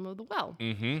bottom of the well.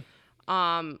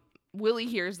 Willie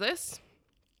hears this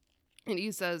and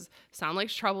he says, sound like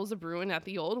trouble's a brewing at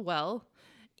the old well.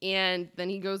 And then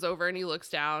he goes over and he looks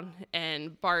down,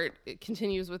 and Bart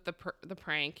continues with the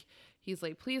prank. He's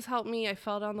like, please help me. I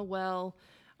fell down the well.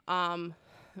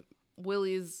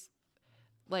 Willie's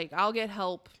like, I'll get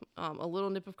help. A little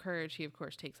nip of courage. He, of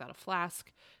course, takes out a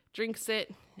flask, drinks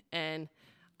it, and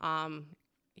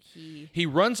he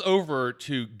runs over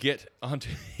to get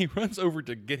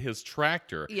his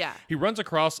tractor. Yeah. He runs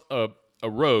across a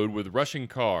road with rushing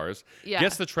cars,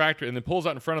 gets the tractor, and then pulls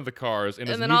out in front of the cars and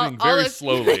is moving very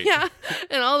slowly. Yeah.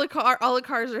 And all the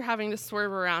cars are having to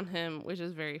swerve around him, which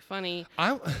is very funny.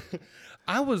 I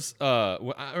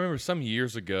remember some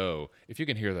years ago, if you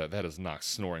can hear that, that is Knox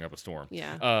snoring up a storm.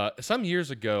 Yeah. Some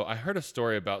years ago, I heard a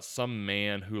story about some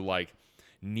man who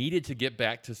needed to get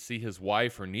back to see his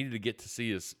wife, or needed to get to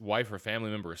see his wife or family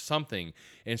member or something,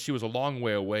 and she was a long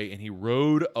way away, and he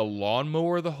rode a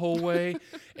lawnmower the whole way.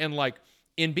 And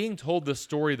in being told this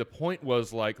story, the point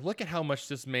was look at how much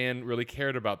this man really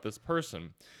cared about this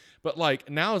person. But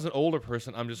now as an older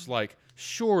person, I'm just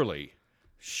surely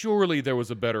there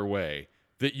was a better way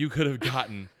that you could have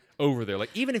gotten over there.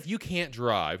 Even if you can't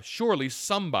drive, surely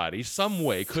somebody, some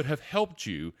way could have helped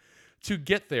you to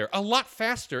get there a lot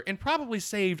faster and probably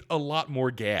saved a lot more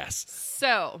gas.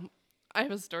 So, I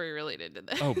have a story related to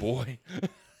this. Oh, boy.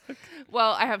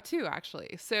 Well, I have two,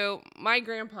 actually. So, my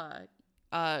grandpa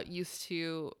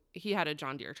he had a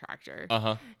John Deere tractor.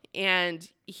 And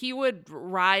he would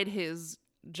ride his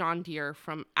John Deere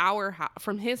from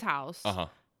his house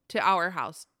to our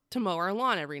house to mow our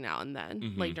lawn every now and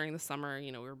then. During the summer,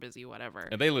 we were busy, whatever.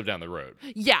 And they live down the road.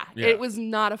 Yeah, it was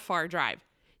not a far drive.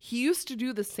 He used to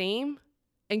do the same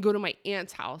and go to my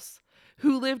aunt's house,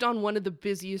 who lived on one of the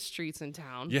busiest streets in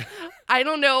town. Yeah. I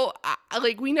don't know.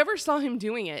 We never saw him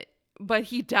doing it, but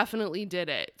he definitely did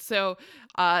it. So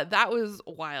that was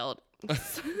wild.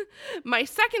 My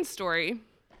second story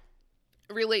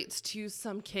relates to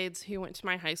some kids who went to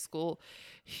my high school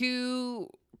who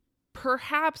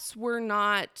perhaps were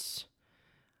not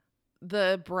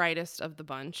the brightest of the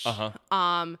bunch.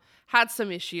 Had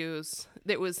some issues.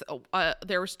 There was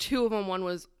two of them. One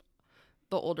was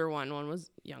the older one was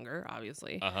younger,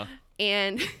 obviously.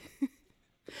 And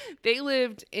they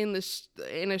lived in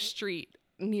a street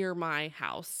near my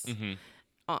house.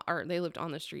 Or they lived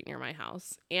on the street near my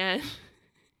house. And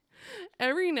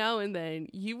every now and then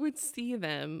you would see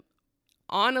them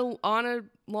on a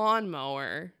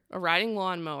lawnmower, a riding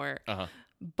lawnmower.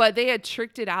 But they had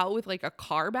tricked it out with like a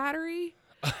car battery.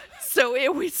 So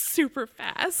it was super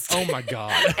fast. Oh my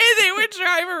God. And they would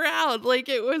drive around like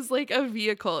it was like a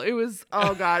vehicle. It was,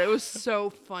 oh God, it was so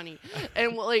funny.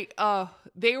 And like,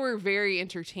 they were very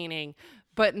entertaining,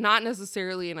 but not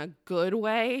necessarily in a good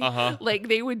way. Like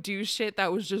they would do shit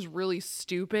that was just really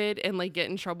stupid and like get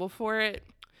in trouble for it.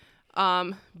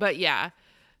 But yeah,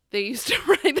 they used to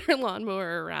ride their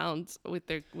lawnmower around with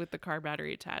the car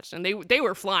battery attached, and they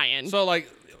were flying. So like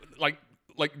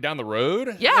down the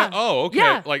road? Yeah. Oh, okay.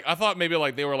 Yeah. Like I thought maybe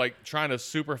like they were like trying to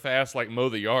super fast like mow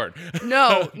the yard.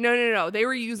 No. They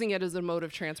were using it as a mode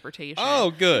of transportation. Oh,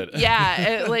 good.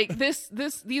 Yeah. Like these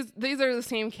are the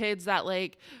same kids that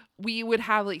like we would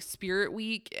have like Spirit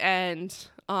Week, and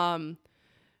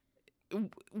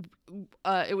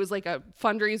it was like a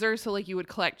fundraiser, so like you would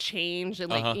collect change,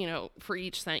 and like for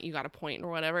each cent you got a point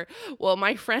or whatever. Well,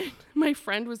 my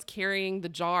friend was carrying the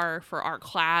jar for our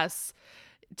class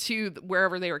to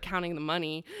wherever they were counting the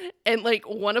money, and like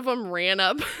one of them ran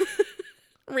up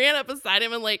beside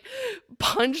him and like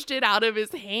punched it out of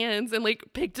his hands and like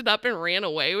picked it up and ran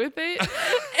away with it.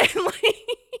 And like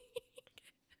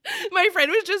my friend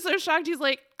was just so shocked. He's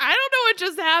like, I don't know what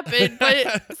just happened,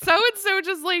 but so-and-so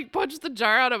just like punched the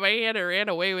jar out of my hand and ran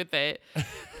away with it.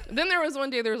 Then there was one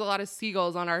day, there was a lot of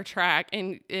seagulls on our track,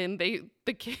 and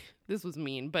this was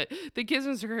mean, but the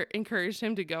kids encouraged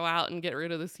him to go out and get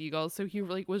rid of the seagulls. So he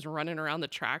like was running around the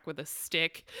track with a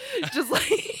stick, just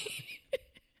like,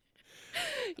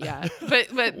 yeah.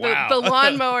 But wow.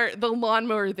 the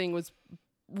lawnmower thing was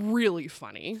really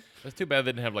funny. That's too bad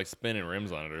they didn't have like spinning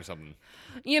rims on it or something.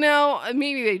 You know,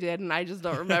 maybe they did, and I just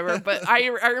don't remember. But I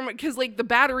remember because like the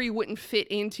battery wouldn't fit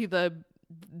into the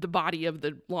body of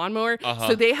the lawnmower,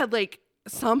 so they had like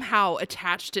somehow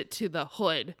attached it to the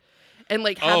hood, and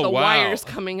like had wires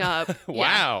coming up.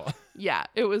 Wow. Yeah,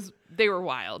 they were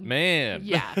wild. Man.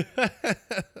 Yeah.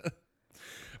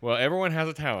 Well, everyone has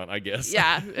a talent, I guess.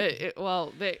 Yeah.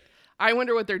 I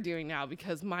wonder what they're doing now,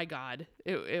 because my God,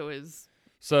 it was.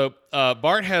 So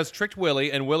Bart has tricked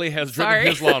Willie, and Willie has driven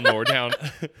his lawnmower down.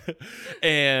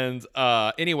 And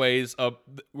anyways,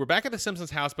 we're back at the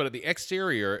Simpsons house, but at the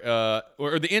exterior,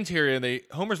 or the interior,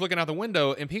 Homer's looking out the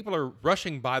window, and people are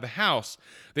rushing by the house.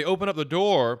 They open up the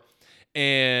door,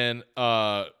 and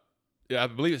I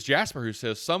believe it's Jasper who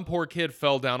says, some poor kid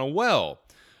fell down a well.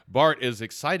 Bart is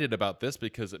excited about this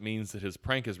because it means that his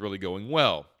prank is really going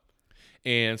well.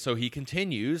 And so he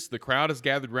continues. The crowd is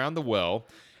gathered around the well.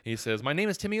 He says, my name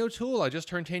is Timmy O'Toole. I just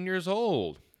turned 10 years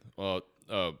old.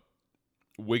 Wiggum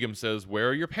says, where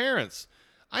are your parents?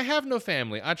 I have no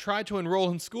family. I tried to enroll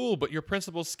in school, but your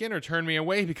principal Skinner turned me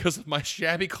away because of my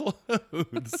shabby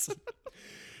clothes.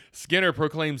 Skinner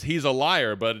proclaims he's a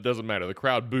liar, but it doesn't matter. The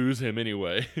crowd boos him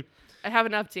anyway. I have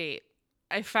an update.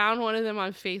 I found one of them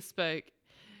on Facebook.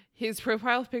 His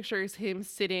profile picture is him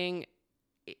sitting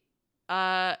in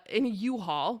a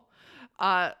U-Haul.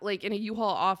 Like in a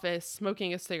U-Haul office,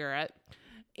 smoking a cigarette,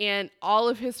 and all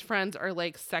of his friends are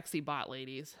like sexy bot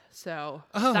ladies. So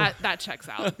that checks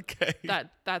out. Okay,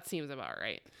 that seems about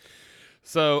right.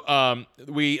 So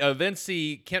we then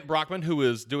see Kent Brockman, who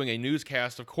is doing a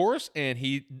newscast, of course, and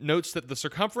he notes that the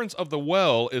circumference of the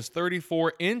well is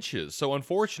 34 inches. So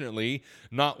unfortunately,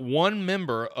 not one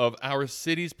member of our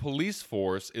city's police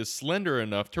force is slender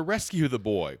enough to rescue the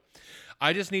boy.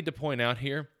 I just need to point out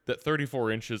here that 34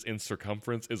 inches in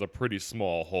circumference is a pretty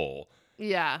small hole.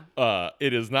 Yeah.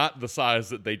 It is not the size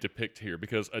that they depict here,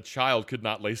 because a child could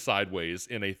not lay sideways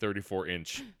in a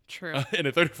 34-inch. True. In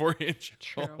a 34-inch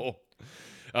hole.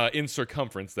 In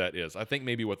circumference, that is. I think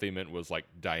maybe what they meant was like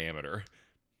diameter.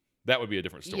 That would be a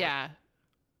different story. Yeah.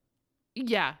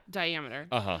 Yeah, diameter.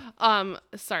 Uh-huh.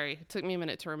 Sorry, it took me a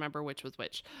minute to remember which was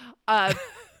which.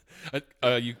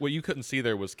 What you couldn't see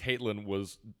there was Caitlin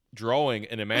was drawing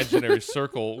an imaginary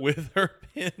circle with her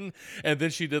pen, and then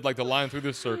she did like the line through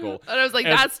the circle. And I was like,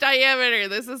 that's diameter.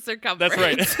 This is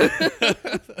circumference. That's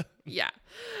right. Yeah.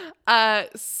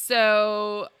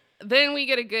 So then we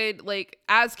get a good, like,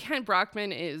 as Ken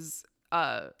Brockman is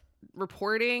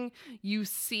reporting, you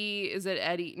see, is it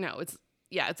Eddie? No, it's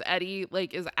Eddie,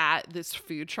 like, is at this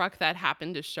food truck that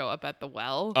happened to show up at the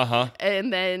well.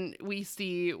 And then we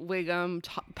see Wiggum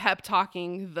pep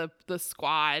talking the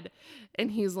squad,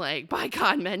 and he's like, by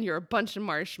God, men, you're a bunch of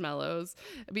marshmallows,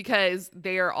 because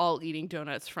they are all eating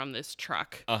donuts from this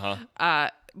truck.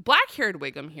 Black-haired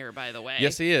Wiggum here, by the way.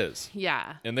 Yes, he is.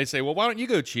 Yeah. And they say, well, why don't you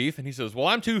go, Chief? And he says, well,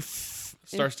 I'm too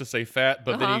starts to say fat,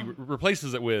 but then he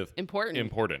replaces it with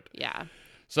important. Yeah.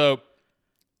 So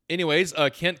anyways,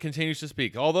 Kent continues to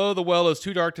speak. Although the well is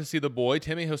too dark to see the boy,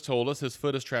 Timmy has told us his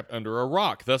foot is trapped under a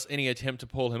rock. Thus, any attempt to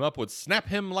pull him up would snap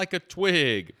him like a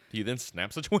twig. He then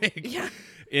snaps a twig. Yeah.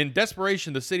 In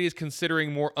desperation, the city is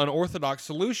considering more unorthodox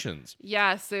solutions.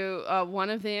 Yeah, so one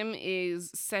of them is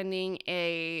sending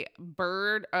a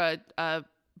bird, a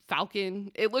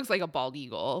falcon. It looks like a bald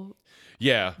eagle.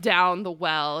 Yeah. Down the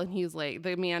well. And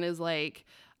the man is like,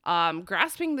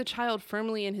 grasping the child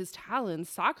firmly in his talons,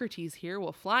 Socrates here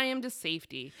will fly him to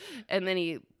safety. And then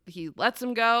he lets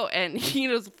him go, and he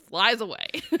just flies away.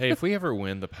 Hey, if we ever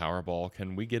win the Powerball,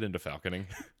 can we get into falconing?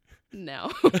 No.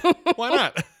 Why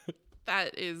not?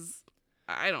 That is,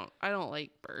 I don't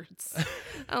like birds.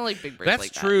 I don't like big birds. That's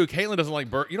like true. That. Caitlin doesn't like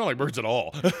birds. You don't like birds at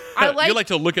all. You like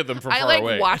to look at them from far away. I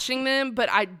like watching them, but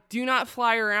I do not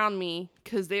fly around me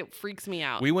because it freaks me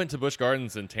out. We went to Busch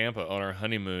Gardens in Tampa on our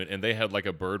honeymoon, and they had like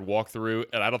a bird walk through,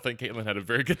 and I don't think Caitlin had a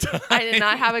very good time. I did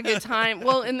not have a good time.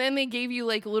 Well, and then they gave you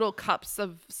like little cups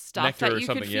of stuff Nectar that you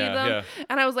could feed them. Yeah.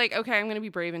 And I was like, okay, I'm going to be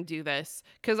brave and do this,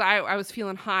 because I was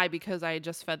feeling high because I had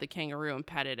just fed the kangaroo and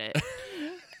petted it.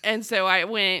 And so I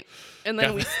went, and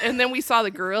then we saw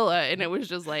the gorilla, and it was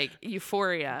just like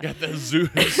euphoria. Got the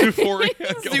zoophoria.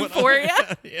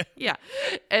 Zoophoria? Yeah.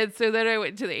 And so then I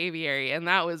went to the aviary, and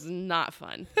that was not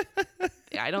fun.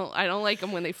 Yeah, I don't like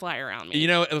them when they fly around me. You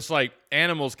know, it's like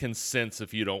animals can sense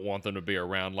if you don't want them to be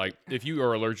around. Like if you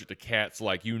are allergic to cats,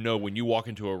 like when you walk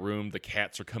into a room, the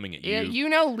cats are coming at you.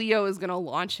 Yeah, Leo is gonna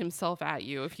launch himself at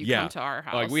you if you come to our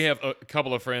house. Like we have a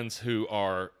couple of friends who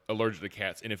are allergic to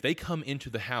cats, and if they come into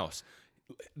the house,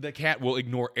 the cat will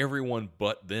ignore everyone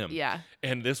but them. Yeah.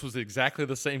 And this was exactly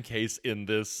the same case in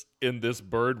this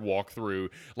bird walkthrough.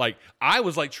 Like I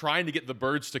was like trying to get the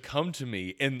birds to come to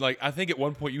me, and like I think at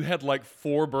one point you had like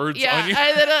 4 birds on you.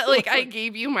 And then I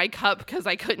gave you my cup because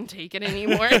I couldn't take it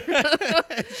anymore.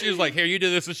 She was like, "Here, you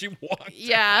do this," and she walked.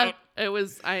 Yeah. Out. It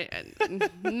was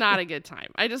not a good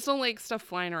time. I just don't like stuff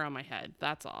flying around my head.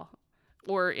 That's all.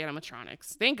 Or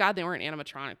animatronics. Thank God they weren't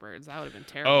animatronic birds. That would have been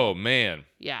terrible. Oh man.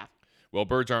 Yeah. Well,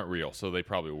 birds aren't real, so they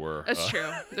probably were. That's true.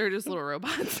 They're just little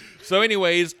robots. So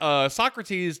anyways,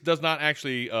 Socrates does not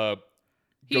actually go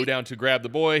down to grab the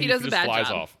boy. He just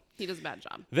flies off. He does a bad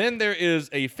job. Then there is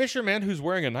a fisherman who's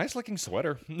wearing a nice-looking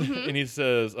sweater. Mm-hmm. And he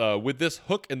says, with this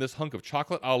hook and this hunk of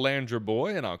chocolate, I'll land your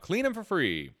boy, and I'll clean him for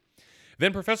free.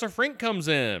 Then Professor Frink comes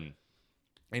in.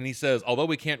 And he says, although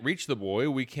we can't reach the boy,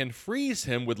 we can freeze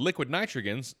him with liquid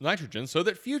nitrogen so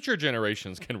that future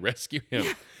generations can rescue him.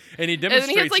 And he demonstrates. And then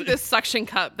he has like this suction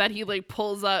cup that he like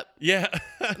pulls up. Yeah.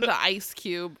 The ice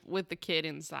cube with the kid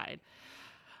inside.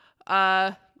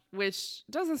 Which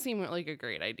doesn't seem like a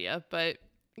great idea, but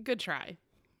good try.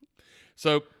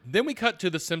 So then we cut to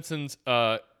the Simpsons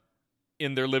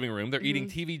in their living room. They're eating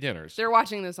TV dinners. They're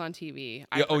watching this on TV.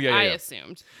 I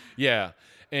assumed. Yeah.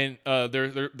 And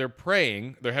they're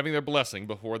praying. They're having their blessing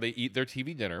before they eat their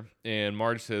TV dinner. And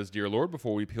Marge says, "Dear Lord,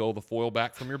 before we peel the foil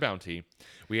back from your bounty,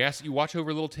 we ask that you watch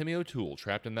over little Timmy O'Toole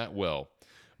trapped in that well."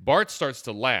 Bart starts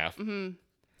to laugh. Mm-hmm.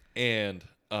 And,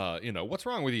 what's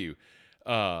wrong with you?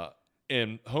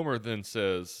 And Homer then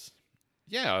says,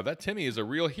 "Yeah, that Timmy is a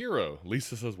real hero."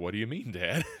 Lisa says, "What do you mean,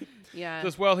 Dad?" Yeah.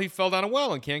 Says, "Well, he fell down a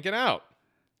well and can't get out."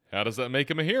 "How does that make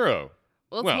him a hero?"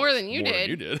 Well, it's more than you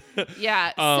did.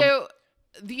 Yeah. So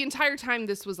the entire time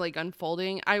this was like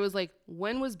unfolding, I was like,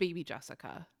 when was baby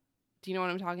Jessica? Do you know what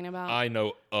I'm talking about? I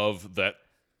know of that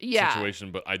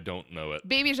situation, but I don't know it.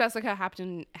 Baby Jessica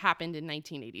happened in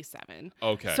 1987.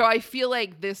 Okay. So I feel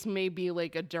like this may be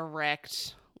like a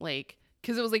direct, like,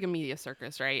 because it was like a media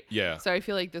circus, right? Yeah. So I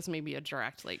feel like this may be a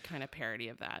direct, like, kind of parody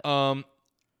of that. I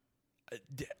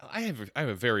have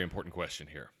a very important question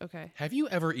here. Okay. Have you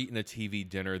ever eaten a TV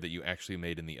dinner that you actually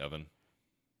made in the oven?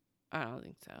 I don't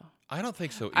think so. I don't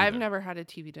think so either. I've never had a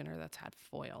TV dinner that's had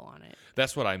foil on it.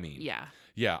 That's what I mean. Yeah.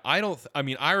 Yeah, I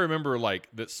remember like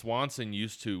that Swanson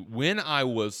used to, when I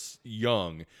was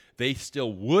young, they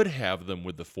still would have them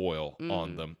with the foil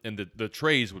on them, and the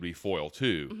trays would be foil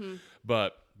too. Mm-hmm.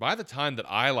 But by the time that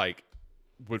I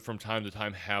would from time to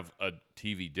time have a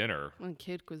TV dinner, like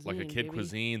a kid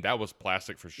cuisine, that was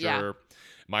plastic for sure, yeah.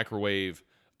 microwave,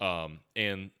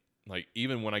 and like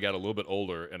even when I got a little bit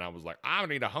older and I was like, I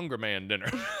need a Hunger Man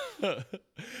dinner.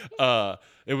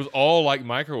 It was all like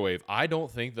microwave. I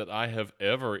don't think that I have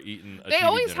ever eaten a They TV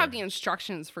always dinner. have the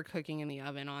instructions for cooking in the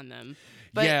oven on them.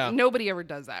 But nobody ever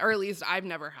does that. Or at least I've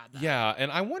never had that. Yeah,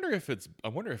 and I wonder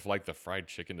if like the fried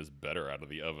chicken is better out of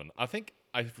the oven. I think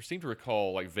I seem to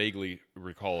recall, like vaguely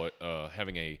recall it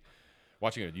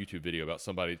watching a YouTube video about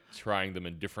somebody trying them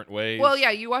in different ways. Well,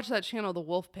 yeah, you watch that channel, The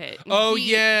Wolf Pit. Oh,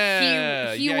 he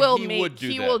will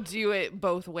do it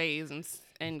both ways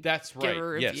and that's right. Give a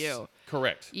review. Yes,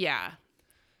 correct. Yeah.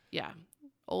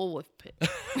 Old Wolf Pit.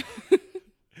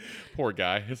 Poor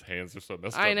guy, his hands are so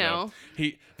messed up. I know.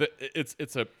 Now.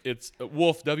 It's a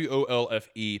Wolf,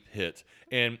 WOLFE Pit,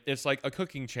 and it's like a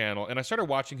cooking channel. And I started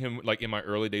watching him like in my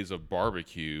early days of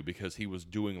barbecue because he was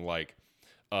doing like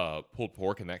pulled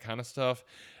pork and that kind of stuff.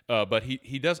 But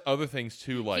he does other things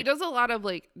too. Like he does a lot of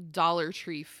like Dollar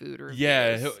Tree food reviews.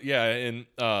 Yeah, and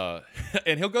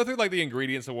and he'll go through like the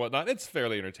ingredients and whatnot. It's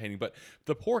fairly entertaining. But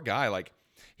the poor guy, like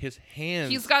his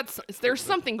hands, there's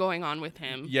something going on with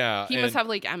him. Yeah, he must have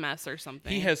like MS or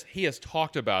something. He has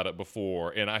talked about it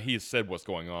before, and he has said what's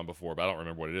going on before, but I don't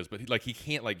remember what it is. But he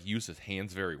can't like use his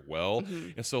hands very well,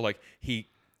 and so like he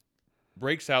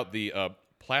breaks out the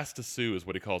plastisou is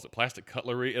what he calls it, plastic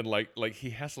cutlery, and like he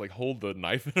has to like hold the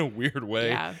knife in a weird way.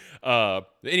 Yeah.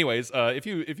 Anyways, if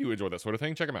you enjoy that sort of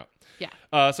thing, check him out.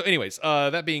 Yeah. So anyways,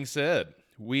 that being said,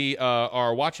 we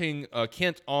are watching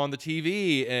Kent on the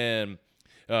TV, and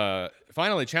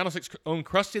finally, Channel 6 own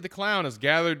Krusty the Clown has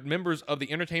gathered members of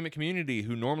the entertainment community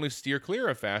who normally steer clear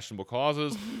of fashionable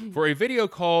causes for a video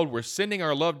called "We're Sending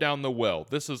Our Love Down the Well."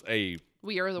 This is a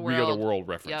We Are the World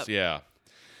reference. Yep. Yeah.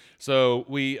 So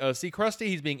we see Krusty.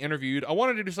 He's being interviewed. I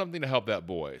wanted to do something to help that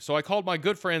boy. So I called my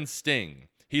good friend Sting.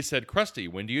 He said, Krusty,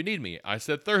 when do you need me? I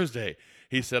said, Thursday.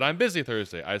 He said, I'm busy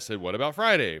Thursday. I said, what about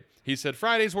Friday? He said,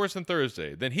 Friday's worse than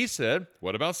Thursday. Then he said,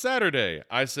 what about Saturday?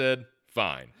 I said,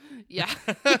 fine. Yeah.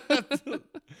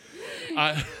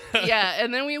 Yeah,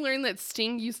 and then we learned that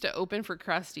Sting used to open for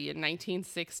Krusty in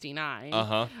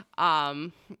 1969.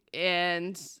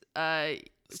 And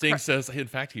Sting says, in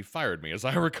fact, he fired me, as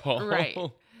I recall. Right.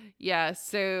 Yeah,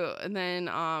 so, and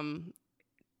then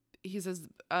he says,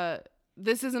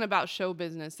 this isn't about show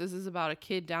business. This is about a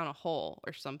kid down a hole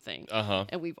or something.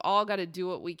 And we've all got to do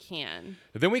what we can.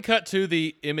 Then we cut to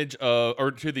the image or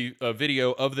to the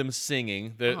video of them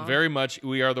singing. That very much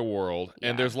We Are the World. Yeah.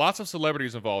 And there's lots of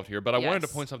celebrities involved here, but I wanted to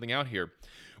point something out here.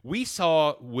 We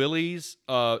saw Willie's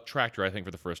tractor, I think,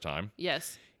 for the first time.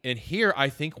 Yes. And here, I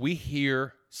think we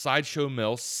hear Sideshow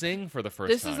Mel sing for the first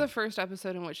time. This is the first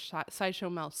episode in which Sideshow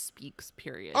Mel speaks,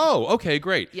 period. Oh, okay,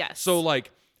 great. Yes. So,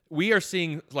 like, we are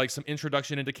seeing, like, some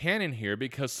introduction into canon here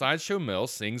because Sideshow Mel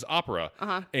sings opera.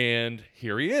 And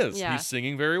here he is. Yeah. He's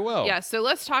singing very well. Yeah, so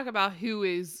let's talk about who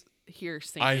is here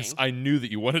singing. I knew that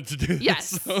you wanted to do this.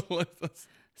 Yes.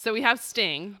 So we have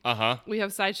Sting. We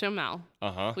have Sideshow Mel.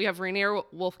 We have Rainier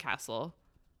Wolfcastle.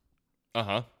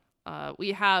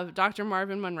 We have Dr.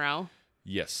 Marvin Monroe.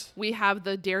 Yes. We have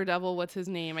the Daredevil. What's his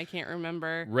name? I can't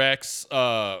remember. Rex.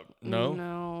 No.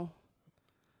 No.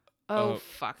 Oh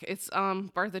fuck! It's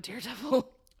Bart the Daredevil.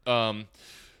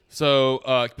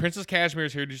 So Princess Cashmere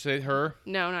is here. Did you say her?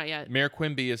 No, not yet. Mayor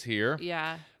Quimby is here.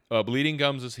 Yeah. Bleeding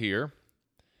Gums is here.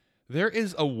 There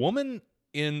is a woman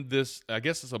in this. I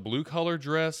guess it's a blue color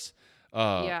dress.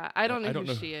 Yeah, I don't know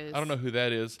who she is. I don't know who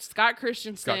that is. Scott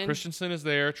Christensen. Scott Christensen is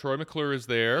there. Troy McClure is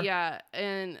there. Yeah,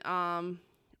 and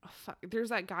fuck, there's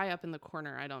that guy up in the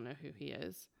corner. I don't know who he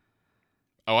is.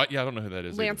 Oh, I don't know who that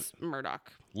is. Lance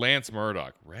Murdoch. Lance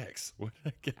Murdoch. Rex. Where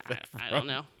did I get that from? I don't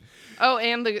know. Oh,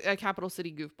 and the Capital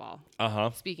City Goofball.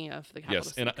 Speaking of the Capital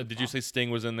City and did you say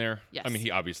Sting was in there? Yes. I mean, he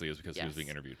obviously is because he was being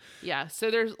interviewed. Yeah, so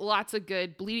there's lots of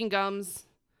good Bleeding Gums.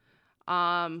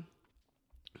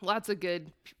 Lots of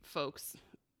good folks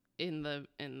in the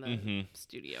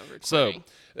studio recording. So,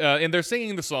 and they're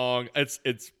singing the song.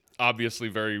 It's obviously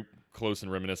very close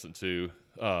and reminiscent to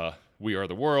We Are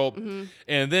the World.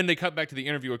 And then they cut back to the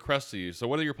interview with Krusty. So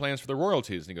what are your plans for the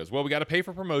royalties? And he goes, well, we got to pay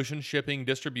for promotion, shipping,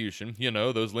 distribution. You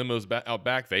know, those limos out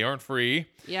back, they aren't free.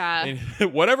 Yeah. And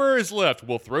whatever is left,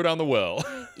 we'll throw down the well.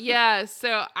 Yeah.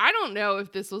 So I don't know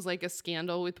if this was like a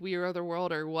scandal with We Are the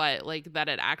World or what, like that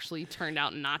it actually turned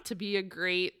out not to be a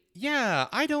great Yeah,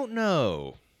 I don't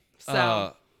know.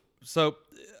 So,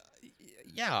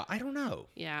 yeah, I don't know.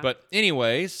 Yeah. But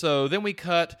anyway, so then we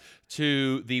cut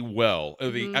to the well.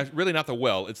 Really not the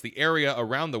well. It's the area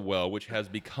around the well, which has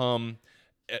become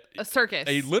a circus.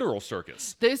 A literal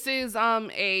circus. This is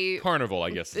a carnival,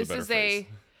 I guess is a better phrase.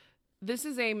 This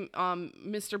is a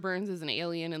Mr. Burns is an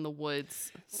alien in the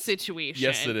woods situation.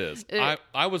 Yes, it is.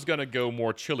 I was going to go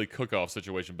more chili cook-off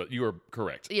situation, but you are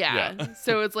correct. Yeah.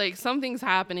 So it's like something's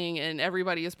happening and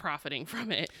everybody is profiting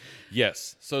from it.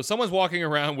 Yes. So someone's walking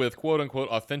around with quote-unquote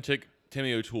authentic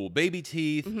Timmy O'Toole baby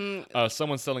teeth. Mm-hmm.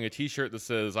 Someone's selling a T-shirt that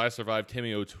says, "I survived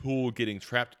Timmy O'Toole getting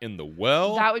trapped in the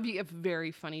well." That would be a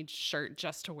very funny shirt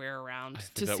just to wear around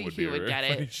to see who would get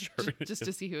it. Just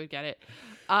to see who would get it.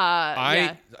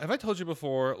 Have I told you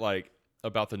before, like,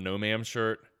 about the No Ma'am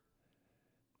shirt?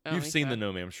 You've seen the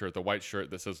No Ma'am shirt, the white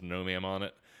shirt that says No Ma'am on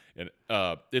it, and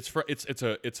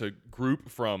it's a group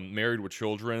from Married with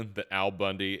Children that Al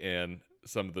Bundy and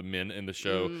some of the men in the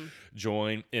show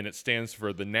join, and it stands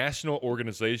for the National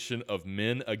Organization of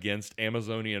Men Against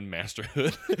Amazonian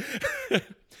Masterhood.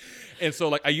 And so,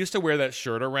 like, I used to wear that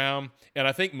shirt around, and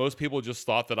I think most people just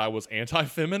thought that I was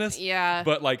anti-feminist. Yeah.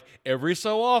 But, like, every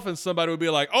so often, somebody would be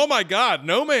like, "Oh my God,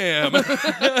 no, ma'am." and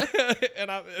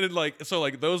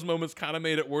those moments kind of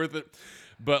made it worth it.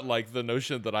 But, like, the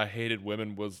notion that I hated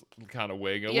women was kind of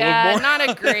weighing a little more. Yeah, not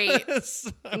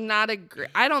a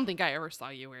great. I don't think I ever saw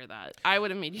you wear that. I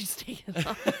would have made you take it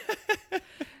off.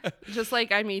 Just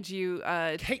like I made you.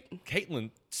 Caitlin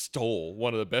stole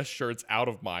one of the best shirts out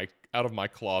of my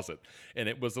closet, and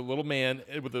it was a little man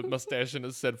with a mustache and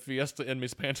it said "Fiesta en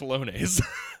mis pantalones."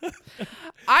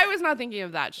 I was not thinking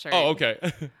of that shirt. Oh, okay.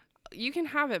 You can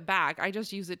have it back. I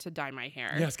just use it to dye my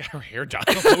hair. Yeah, it's got her hair dyed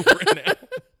all over it now.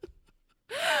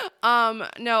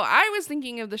 No, I was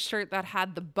thinking of the shirt that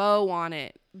had the bow on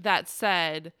it that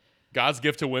said God's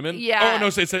gift to women? Yeah. Oh, no,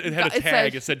 so it had a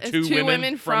tag. It said two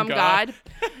women from God.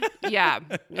 Yeah.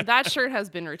 That shirt has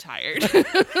been retired.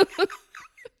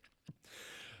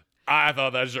 I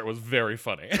thought that shirt was very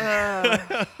funny.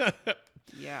 Yeah.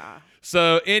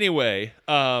 So anyway,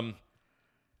 the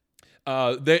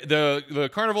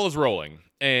carnival is rolling.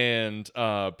 And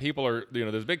people are,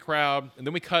 there's a big crowd. And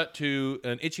then we cut to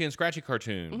an Itchy and Scratchy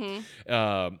cartoon.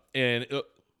 Mm-hmm.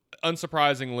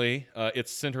 Unsurprisingly,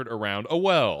 it's centered around a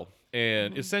well.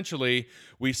 And essentially,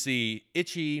 we see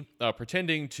Itchy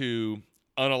pretending to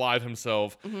unalive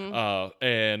himself. Mm-hmm.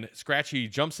 And Scratchy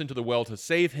jumps into the well to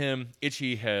save him.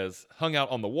 Itchy has hung out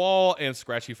on the wall, and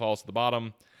Scratchy falls to the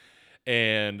bottom.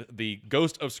 And the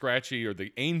ghost of Scratchy, or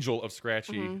the angel of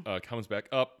Scratchy, comes back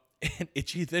up. And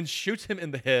Itchy then shoots him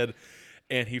in the head,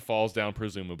 and he falls down,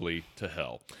 presumably, to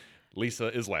hell.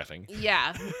 Lisa is laughing.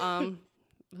 Yeah. And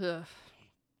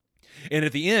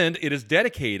at the end, it is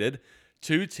dedicated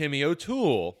to Timmy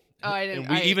O'Toole. Oh, I didn't.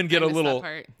 And we even get a little. That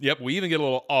part. Yep, we even get a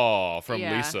little awe from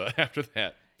Lisa after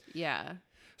that. Yeah.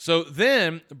 So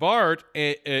then Bart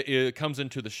comes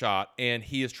into the shot, and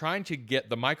he is trying to get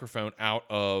the microphone out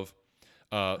of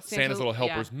Santa's little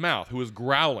helper's mouth, who is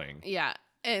growling. Yeah.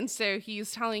 And so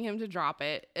he's telling him to drop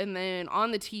it. And then on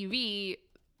the TV,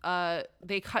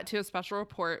 they cut to a special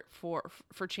report for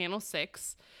Channel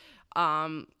 6.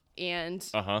 And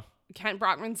Kent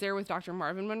Brockman's there with Dr.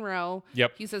 Marvin Monroe.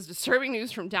 Yep. He says, disturbing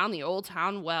news from down the Old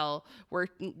Town Well, where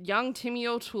young Timmy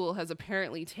O'Toole has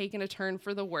apparently taken a turn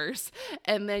for the worse.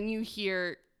 And then you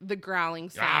hear the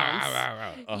growling sounds.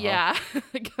 Yeah,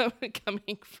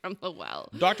 coming from the well.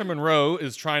 Dr. Monroe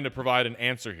is trying to provide an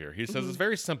answer here. He says, it's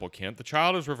very simple, Kent. The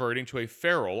child is reverting to a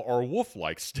feral or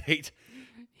wolf-like state.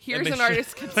 Here's an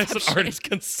artist's conception. That's an artist's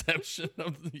conception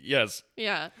of yes.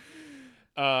 Yeah.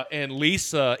 And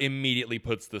Lisa immediately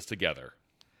puts this together.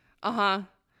 And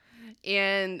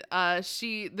this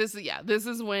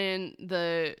is when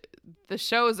the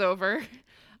show is over.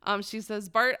 She says,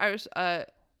 Bart, I was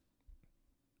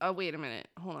oh, wait a minute.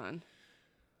 Hold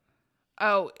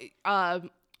on.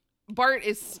 Bart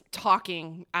is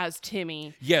talking as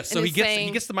Timmy. Yes, so he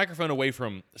gets the microphone away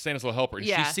from Santa's little helper, and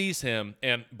she sees him,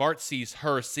 and Bart sees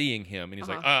her seeing him, and he's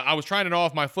like, I was trying to gnaw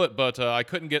off my foot, but I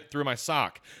couldn't get through my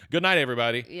sock. Good night,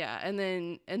 everybody. Yeah, and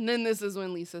then this is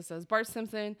when Lisa says, Bart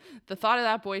Simpson, the thought of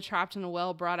that boy trapped in a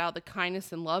well brought out the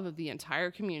kindness and love of the entire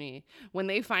community. When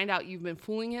they find out you've been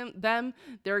fooling them,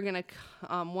 they're going to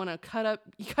want to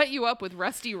cut you up with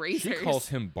rusty razors. She calls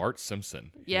him Bart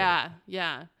Simpson. Yeah.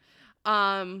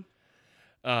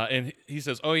 And he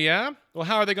says, oh, yeah? Well,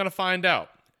 how are they going to find out?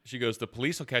 She goes, the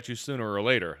police will catch you sooner or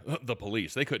later. The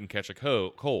police, they couldn't catch a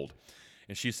cold.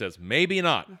 And she says, maybe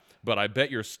not. but I bet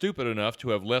you're stupid enough to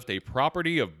have left a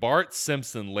property of Bart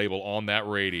Simpson label on that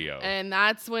radio. And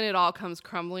that's when it all comes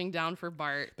crumbling down for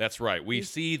Bart. That's right. We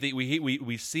see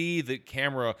the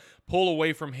camera pull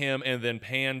away from him and then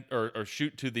pan or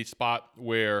shoot to the spot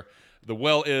where the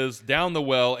well is, down the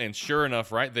well, and sure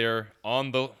enough, right there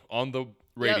on the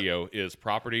radio is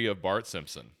property of Bart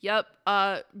Simpson. Yep.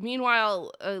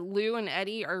 Meanwhile, Lou and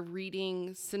Eddie are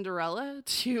reading Cinderella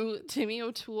to Timmy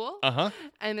O'Toole. Uh-huh.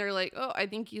 And they're like, oh, I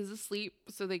think he's asleep.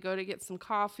 So they go to get some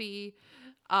coffee.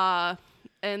 And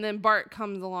then Bart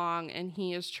comes along and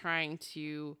he is trying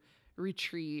to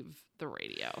retrieve the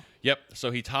radio. Yep.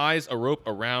 So he ties a rope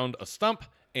around a stump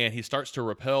and he starts to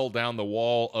rappel down the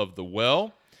wall of the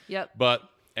well. Yep. But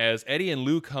as Eddie and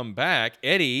Lou come back,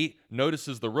 Eddie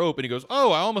notices the rope and he goes,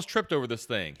 oh, I almost tripped over this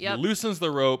thing. Yep. He loosens the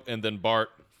rope and then Bart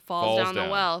falls down the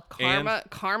well.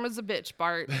 Karma's a bitch,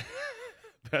 Bart.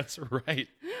 That's right.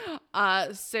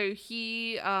 So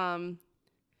he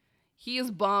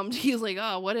is bummed. He's like,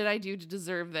 oh, what did I do to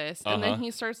deserve this? And then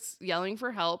he starts yelling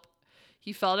for help.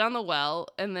 He fell down the well,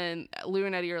 and then Lou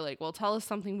and Eddie are like, well, tell us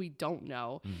something we don't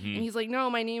know. Mm-hmm. And he's like, no,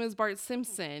 my name is Bart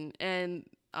Simpson. And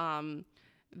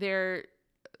they're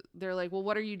like, well,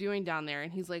 what are you doing down there?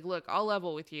 And he's like, look, I'll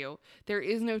level with you. There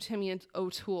is no Timmy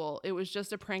O'Toole. It was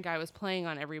just a prank I was playing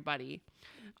on everybody.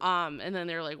 And then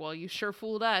they're like, well, you sure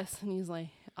fooled us. And he's like,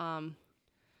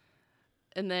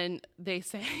 and then they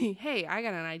say, hey, I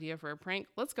got an idea for a prank.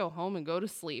 Let's go home and go to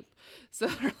sleep. So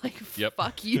they're like,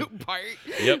 fuck you, Bart.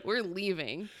 Yep. We're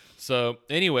leaving. So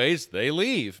anyways, they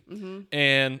leave.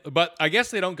 Mm-hmm. But I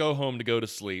guess they don't go home to go to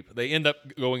sleep. They end up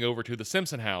going over to the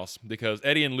Simpson house because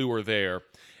Eddie and Lou are there.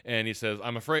 And he says,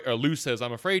 Lou says,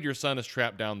 I'm afraid your son is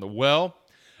trapped down the well.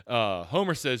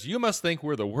 Homer says, you must think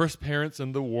we're the worst parents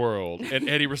in the world. And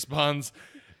Eddie responds,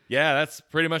 yeah, that's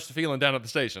pretty much the feeling down at the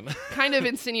station. Kind of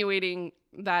insinuating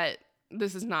that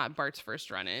this is not Bart's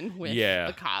first run-in with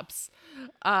the cops.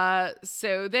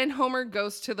 So then Homer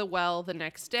goes to the well the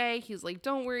next day. He's like,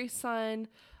 don't worry, son.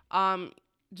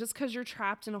 Just because you're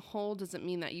trapped in a hole doesn't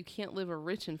mean that you can't live a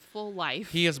rich and full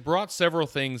life. He has brought several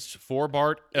things for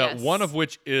Bart, one of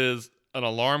which is an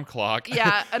alarm clock.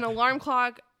 Yeah, an alarm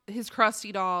clock, his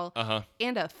Krusty doll,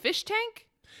 and a fish tank.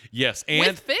 Yes, and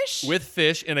with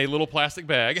fish in a little plastic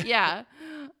bag. Yeah.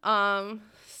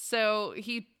 So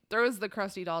he throws the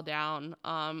Krusty doll down.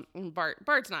 And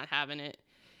Bart's not having it.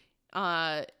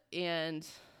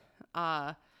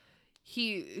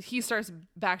 He starts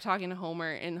back talking to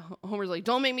Homer, and Homer's like,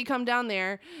 don't make me come down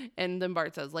there. And then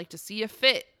Bart says, like to see you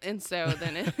fit. And so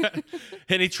then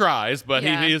and he tries, but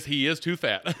he is too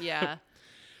fat. Yeah.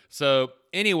 So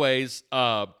anyways,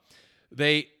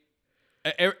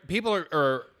 people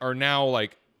are now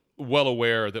like well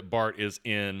aware that Bart is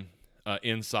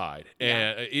inside.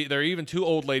 And there are even two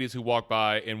old ladies who walk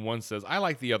by, and one says, I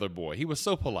like the other boy. He was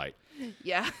so polite.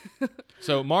 Yeah.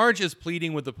 So Marge is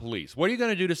pleading with the police. What are you going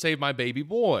to do to save my baby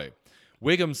boy?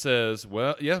 Wiggum says,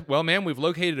 well, ma'am, we've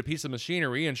located a piece of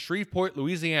machinery in Shreveport,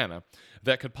 Louisiana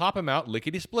that could pop him out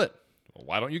lickety-split. Well,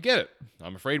 why don't you get it?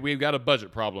 I'm afraid we've got a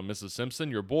budget problem, Mrs. Simpson.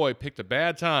 Your boy picked a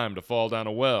bad time to fall down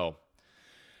a well.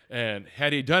 And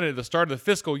had he done it at the start of the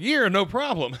fiscal year, no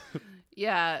problem.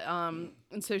 Yeah.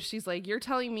 And so she's like, you're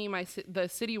telling me the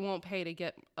city won't pay to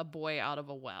get a boy out of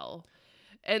a well.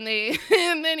 And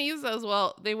then he says,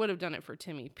 well, they would have done it for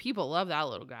Timmy. People love that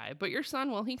little guy. But your son,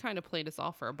 well, he kind of played us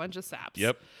off for a bunch of saps.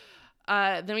 Yep.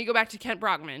 Then we go back to Kent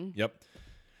Brockman. Yep.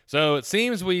 So it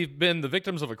seems we've been the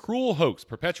victims of a cruel hoax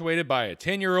perpetuated by a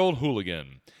 10-year-old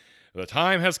hooligan. The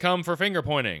time has come for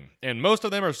finger-pointing, and most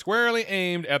of them are squarely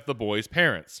aimed at the boy's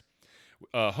parents.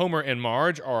 Homer and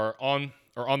Marge are on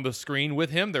the screen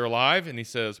with him. They're live, and he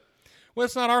says, well,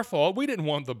 it's not our fault. We didn't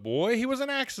want the boy. He was an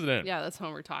accident. Yeah, that's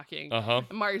Homer talking. Uh-huh.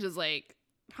 And Marge is like,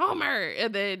 Homer!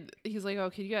 And then he's like, oh,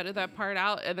 can you edit that part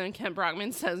out? And then Kent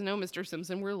Brockman says, no, Mr.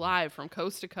 Simpson, we're live from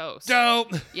coast to coast.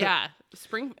 Dope! Yeah.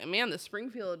 The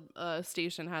Springfield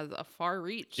station has a far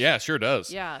reach. Yeah, sure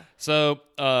does. Yeah. So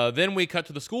then we cut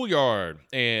to the schoolyard,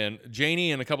 and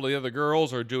Janie and a couple of the other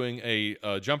girls are doing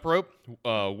a jump rope.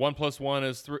 1 + 1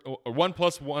 is 3. 1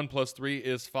 + 1 + 3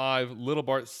 is 5. Little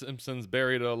Bart Simpson's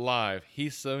buried alive.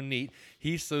 He's so neat.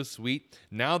 He's so sweet.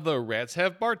 Now the rats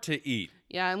have Bart to eat.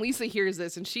 Yeah, and Lisa hears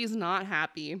this, and she's not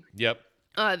happy. Yep.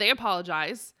 They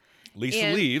apologize.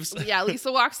 Lisa leaves. Yeah,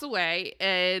 Lisa walks away,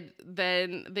 and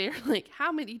then they're like,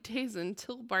 how many days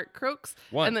until Bart croaks?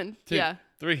 1, and then 2,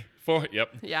 3, 4.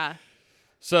 Yep. Yeah.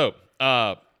 So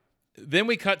Then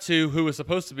we cut to who was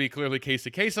supposed to be clearly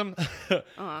Casey Kasem.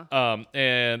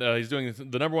 And he's doing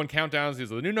the number one countdowns.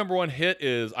 The new number one hit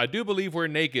is I Do Believe We're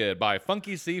Naked by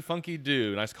Funky C. Funky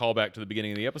Do. Nice callback to the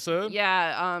beginning of the episode.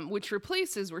 Yeah, which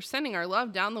replaces We're Sending Our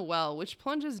Love Down the Well, which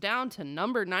plunges down to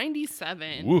number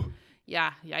 97. Woo.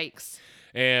 Yeah, yikes.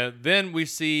 And then we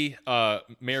see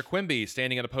Mayor Quimby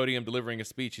standing at a podium delivering a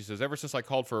speech. He says, ever since I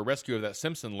called for a rescue of that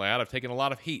Simpson lad, I've taken a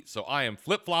lot of heat. So I am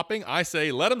flip-flopping. I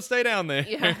say, let him stay down there.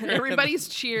 Yeah, everybody's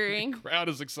cheering. The crowd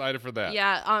is excited for that.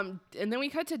 Yeah, and then we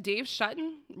cut to Dave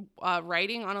Shutton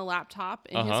writing on a laptop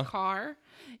in his car.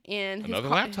 And Another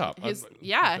laptop.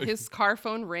 His car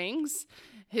phone rings.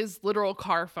 His literal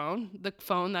car phone, the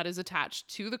phone that is attached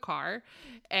to the car.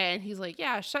 And he's like,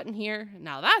 yeah, Shutton here.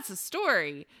 Now that's a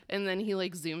story. And then he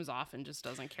like zooms off and just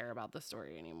doesn't care about the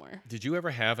story anymore. Did you ever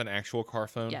have an actual car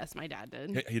phone? Yes, my dad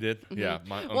did. He did? Mm-hmm. Yeah,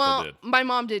 my uncle did. My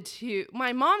mom did too.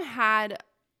 My mom had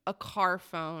a car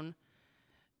phone,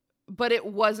 but it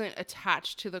wasn't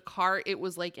attached to the car. It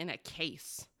was like in a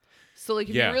case. So like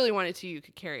if you really wanted to, you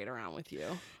could carry it around with you.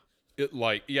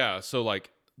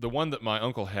 The one that my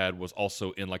uncle had was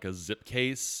also in like a zip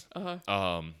case.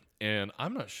 And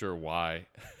I'm not sure why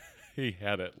he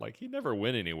had it. Like he never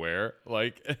went anywhere.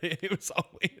 Like it was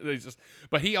always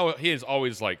but he is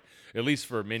always like, at least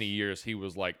for many years, he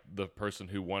was like the person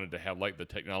who wanted to have like the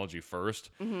technology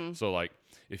first. Mm-hmm. So like,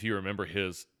 if you remember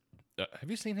his, have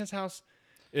you seen his house?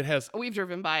 It has. We've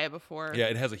driven by it before. Yeah,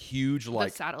 it has a huge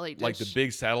like satellite dish. Like the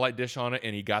big satellite dish on it,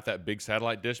 and he got that big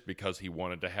satellite dish because he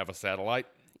wanted to have a satellite.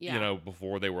 Yeah. You know,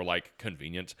 before they were like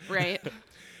convenient. Right.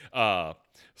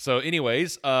 So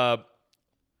anyways,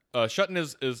 Shutton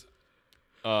is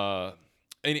and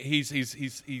he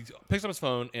picks up his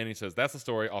phone and he says, that's the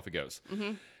story, off he goes.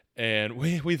 Mm-hmm. And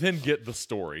we then get the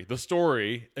story. The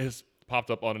story is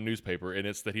popped up on a newspaper, and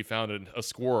it's that he found a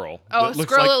squirrel. Oh, a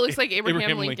squirrel that looks like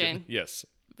Abraham Lincoln. Yes.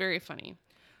 Very funny.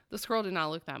 The squirrel did not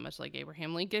look that much like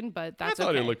Abraham Lincoln, but that's okay. I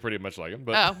thought it looked pretty much like him.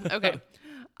 But oh, okay.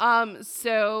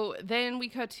 So then we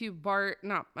cut to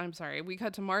we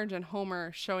cut to Marge and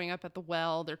Homer showing up at the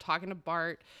well. They're talking to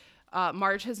Bart.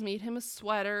 Marge has made him a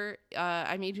sweater.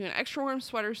 I made you an extra warm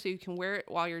sweater so you can wear it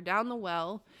while you're down the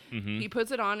well. Mm-hmm. He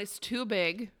puts it on. It's too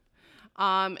big.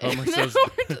 Homer says,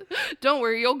 don't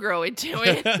worry, you'll grow into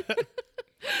it.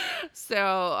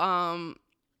 So,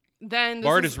 then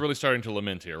Bart is really starting to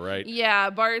lament here, right? Yeah,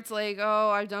 Bart's like,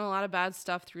 oh, I've done a lot of bad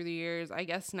stuff through the years. I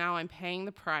guess now I'm paying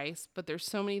the price, but there's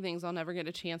so many things I'll never get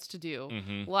a chance to do.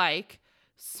 Mm-hmm. Like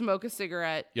smoke a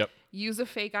cigarette, use a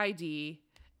fake ID,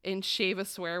 and shave a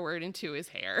swear word into his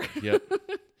hair. Yep.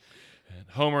 And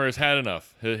Homer has had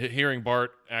enough. Hearing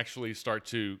Bart actually start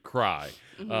to cry.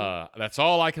 Mm-hmm. That's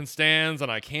all I can stands,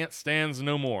 and I can't stands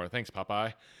no more. Thanks,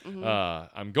 Popeye.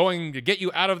 Mm-hmm. I'm going to get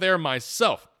you out of there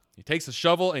myself. He takes a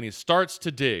shovel and he starts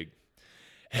to dig.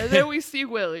 And then we see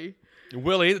Willie.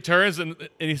 Willie turns and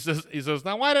he says,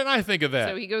 now why didn't I think of that?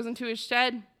 So he goes into his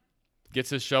shed. Gets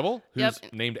his shovel, who's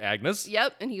named Agnes.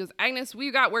 Yep, and he goes, Agnes,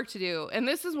 we've got work to do. And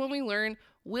this is when we learn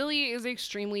Willie is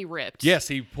extremely ripped. Yes,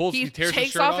 he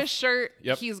takes off his shirt.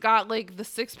 Yep. He's got like the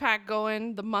six-pack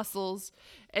going, the muscles.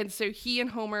 And so he and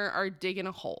Homer are digging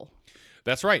a hole.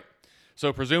 That's right.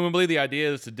 So presumably the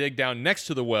idea is to dig down next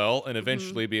to the well and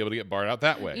eventually be able to get Bart out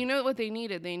that way. You know what they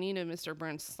needed? They needed Mr.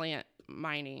 Burns' slant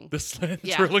mining. The slant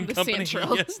drilling company.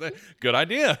 Yes, good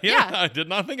idea. Yeah, I did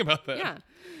not think about that. Yeah.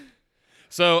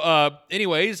 So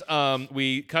anyways,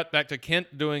 we cut back to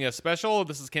Kent doing a special.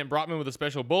 This is Kent Brotman with a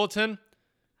special bulletin.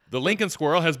 The Lincoln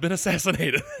squirrel has been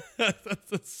assassinated.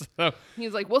 So,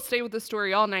 he's like, we'll stay with the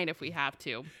story all night if we have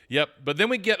to. Yep. But then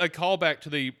we get a callback to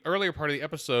the earlier part of the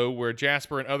episode where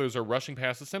Jasper and others are rushing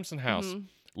past the Simpson house. Mm-hmm.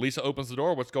 Lisa opens the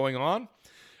door. What's going on?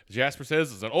 Jasper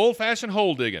says it's an old-fashioned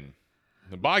hole digging.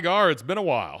 And by gar, it's been a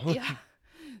while. Yeah.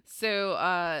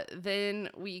 So then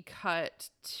we cut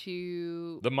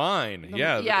to the mine.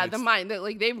 The mine.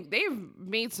 Like they've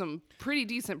made some pretty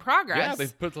decent progress. Yeah,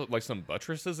 they've put like some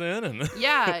buttresses in and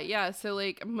yeah. So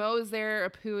like Mo is there,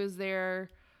 Apu is there.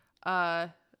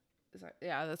 That's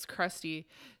Krusty.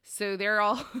 So they're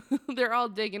all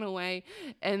digging away,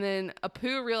 and then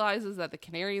Apu realizes that the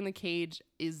canary in the cage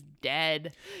is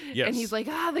dead. Yes. And he's like,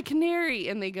 the canary,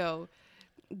 and they go,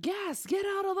 gas, get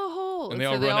out of the hole. And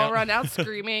so they all run out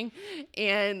screaming.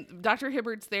 And Dr.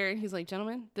 Hibbert's there and he's like,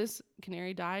 gentlemen, this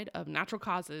canary died of natural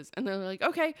causes. And they're like,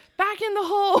 okay, back in the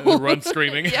hole. And they run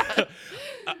screaming. Yeah.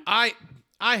 I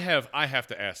have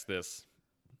to ask this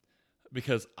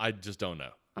because I just don't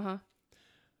know. Uh-huh.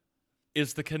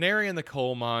 Is the canary in the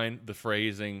coal mine, the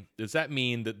phrasing, does that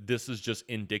mean that this is just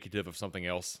indicative of something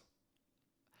else?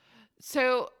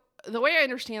 So the way I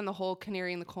understand the whole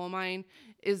canary in the coal mine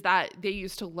is that they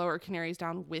used to lower canaries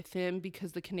down with him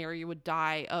because the canary would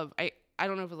die of, I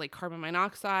don't know if it was like carbon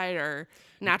monoxide or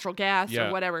natural gas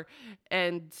or whatever.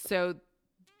 And so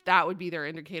that would be their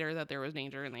indicator that there was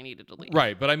danger and they needed to leave.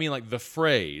 Right. But I mean, like the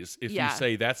phrase, if you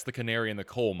say that's the canary in the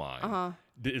coal mine,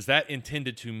 is that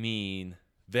intended to mean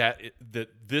that that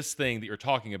this thing that you're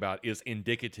talking about is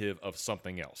indicative of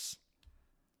something else?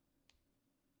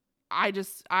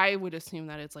 I would assume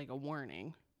that it's like a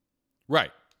warning.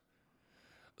 Right.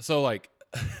 So like,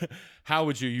 how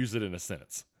would you use it in a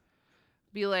sentence?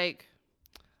 Be like,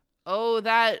 oh,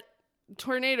 that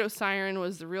tornado siren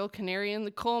was the real canary in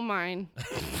the coal mine.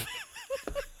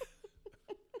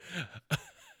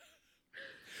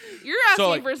 You're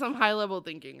asking for some high level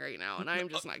thinking right now, and I'm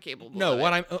just not capable. No,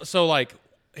 of it.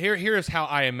 Here is how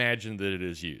I imagine that it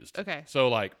is used. Okay. So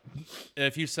like,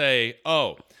 if you say,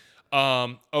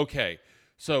 okay,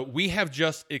 so we have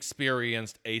just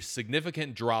experienced a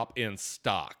significant drop in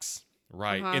stocks,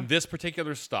 right? In this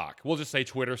particular stock, we'll just say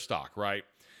Twitter stock, right?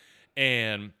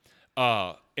 And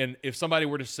if somebody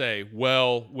were to say,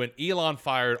 well, when Elon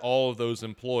fired all of those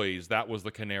employees, that was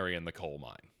the canary in the coal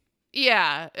mine.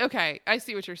 Yeah. Okay. I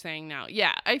see what you're saying now.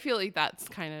 Yeah. I feel like that's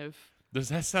kind of. Does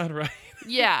that sound right?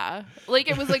 Yeah. Like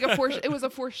it was like it was a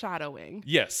foreshadowing.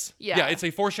 Yes. Yeah. Yeah. It's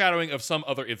a foreshadowing of some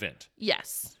other event.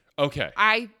 Yes. Okay.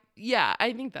 I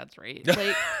think that's right.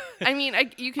 Like, I mean,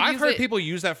 you could. I've heard people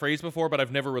use that phrase before, but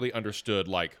I've never really understood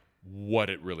like what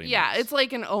it really means. Yeah. It's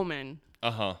like an omen.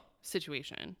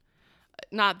 Situation.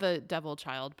 Not the devil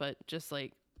child, but just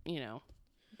like,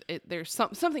 there's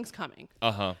something's coming.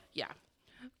 Yeah.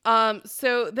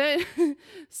 So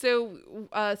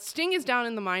Sting is down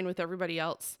in the mine with everybody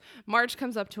else. Marge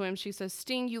comes up to him. She says,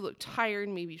 Sting, you look tired.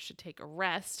 Maybe you should take a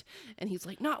rest. And he's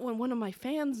like, not when one of my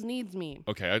fans needs me.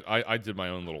 Okay. I did my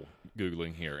own little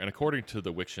Googling here. And according to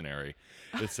the Wiktionary,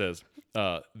 it says,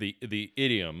 the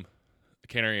idiom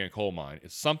canary in a coal mine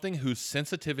is something whose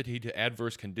sensitivity to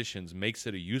adverse conditions makes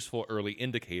it a useful early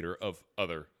indicator of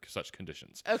other such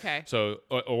conditions. Okay. So,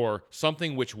 or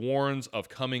something which warns of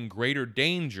coming greater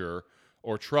danger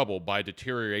or trouble by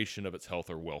deterioration of its health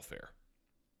or welfare.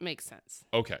 Makes sense.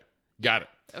 Okay. Got it.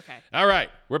 Okay. All right.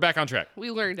 We're back on track.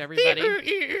 We learned, everybody.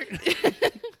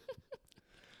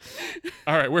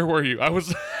 All right. Where were you? I was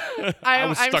stuck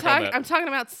on that. I'm talking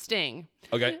about Sting.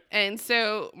 Okay. And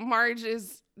so Marge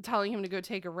is telling him to go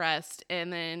take a rest,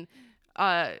 and then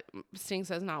Sting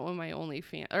says, not when my only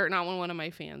fan, or not when one of my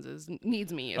fans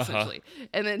needs me, essentially.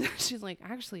 And then she's like,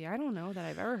 actually, I don't know that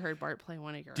I've ever heard Bart play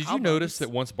one of your Did albums. you notice that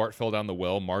once Bart fell down the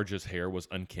well, Marge's hair was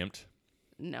unkempt?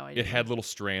 No, I didn't. It had little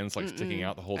strands like sticking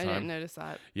out the whole time. I didn't notice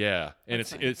that. Yeah, and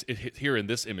it's here in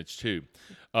this image too.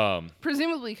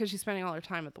 Presumably because she's spending all her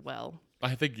time at the well.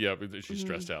 I think she's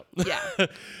stressed out.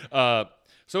 Yeah.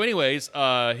 So, anyways,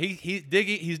 he's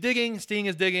digging. Sting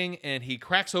is digging, and he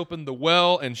cracks open the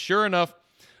well, and sure enough,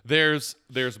 there's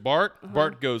Bart.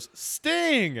 Bart goes,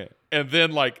 Sting, and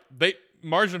then like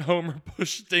Marge and Homer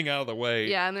push Sting out of the way.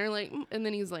 Yeah, and they're like, and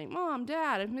then he's like, Mom,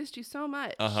 Dad, I've missed you so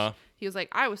much. He was like,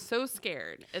 I was so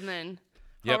scared, and then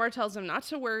Homer tells him not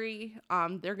to worry.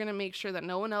 They're gonna make sure that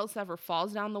no one else ever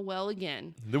falls down the well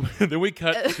again. Then we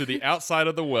cut to the outside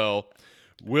of the well.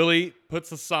 Willie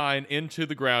puts a sign into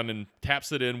the ground and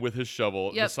taps it in with his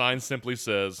shovel. The sign simply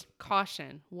says,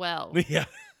 "Caution, well." Yeah.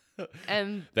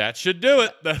 And that should do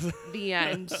it. That's the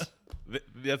end.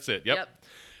 That's it. Yep.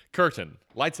 Curtain.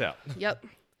 Lights out. Yep.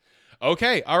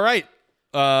 Okay. All right.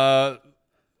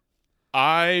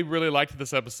 I really liked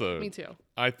this episode. Me too.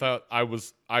 I thought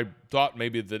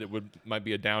maybe that might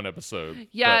be a down episode.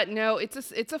 Yeah, no, it's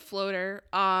a floater.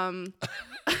 Yeah,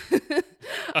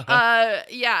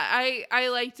 I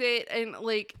liked it, and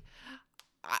like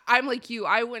I'm like you.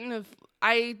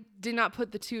 I did not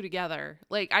put the two together.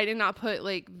 Like I did not put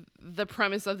like the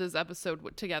premise of this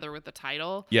episode together with the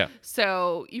title. Yeah.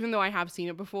 So even though I have seen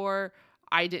it before,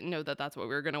 I didn't know that that's what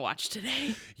we were going to watch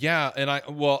today. Yeah, and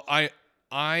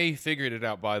I figured it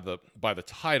out by the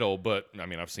title, but I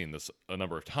mean I've seen this a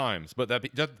number of times. But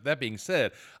that being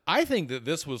said, I think that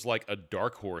this was like a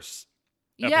dark horse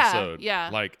episode. Yeah.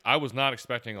 Like I was not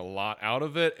expecting a lot out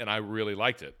of it, and I really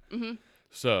liked it. Mm-hmm.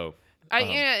 So.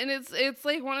 And it's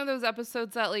like one of those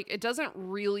episodes that like it doesn't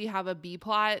really have a B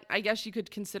plot. I guess you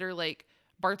could consider like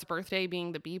Bart's birthday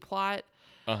being the B plot.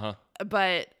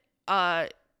 But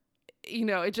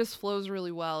it just flows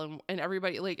really well, and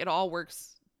everybody like it all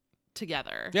works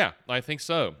together. Yeah, I think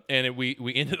so. And we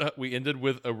ended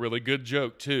with a really good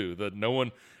joke too. That no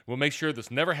one will make sure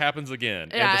this never happens again.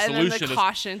 Yeah, and the solution then the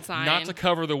caution sign. Not to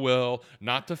cover the well,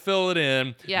 not to fill it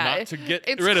in, not to get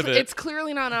rid of it. It's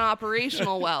clearly not an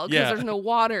operational well because there's no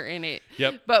water in it.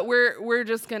 Yep. But we're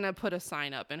just gonna put a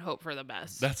sign up and hope for the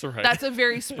best. That's right. That's a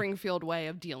very Springfield way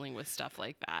of dealing with stuff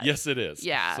like that. Yes, it is.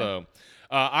 Yeah. So.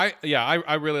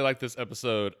 I really like this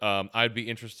episode. I'd be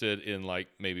interested in like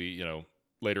maybe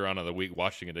later on in the week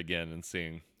watching it again and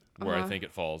seeing where I think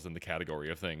it falls in the category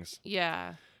of things.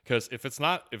 Yeah. Because if it's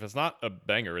not a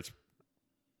banger, it's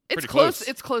pretty close.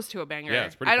 It's close to a banger. Yeah,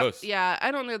 it's pretty close. Yeah,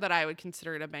 I don't know that I would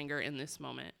consider it a banger in this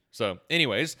moment. So,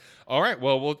 anyways, all right.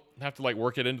 Well, we'll have to like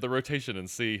work it into the rotation and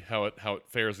see how it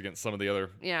fares against some of the other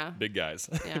big guys.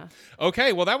 Yeah.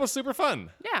 Okay. Well, that was super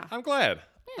fun. Yeah. I'm glad.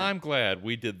 Yeah. I'm glad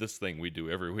we did this thing we do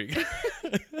every week.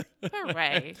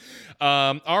 Hooray.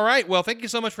 All right. Well, thank you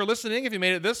so much for listening. If you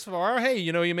made it this far, hey,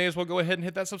 you may as well go ahead and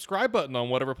hit that subscribe button on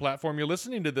whatever platform you're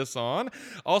listening to this on.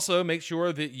 Also, make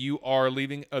sure that you are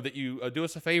leaving, that you do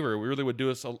us a favor. We really would do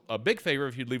us a big favor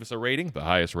if you'd leave us a rating, the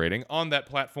highest rating, on that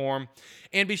platform.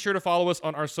 And be sure to follow us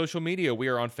on our social media. We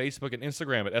are on Facebook and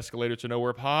Instagram at Escalator to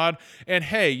Nowhere Pod. And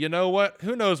hey, you know what?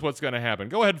 Who knows what's going to happen?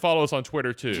 Go ahead and follow us on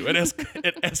Twitter too at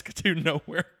Esca to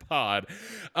Nowhere Pod.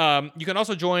 You can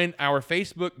also join our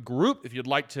Facebook group if you'd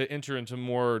like to enter into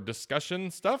more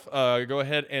discussion stuff. Go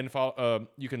ahead and follow.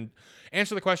 You can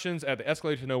answer the questions at the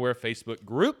Escalator to Nowhere Facebook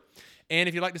group. And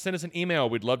if you'd like to send us an email,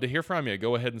 we'd love to hear from you.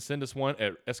 Go ahead and send us one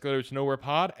at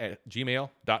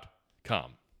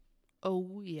escalatortonowherepod@gmail.com.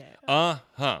 Oh, yeah.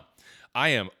 Uh-huh. I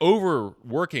am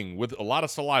overworking with a lot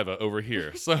of saliva over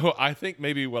here. So I think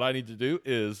maybe what I need to do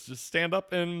is just stand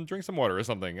up and drink some water or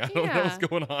something. I don't know what's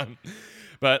going on.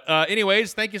 But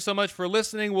anyways, thank you so much for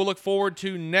listening. We'll look forward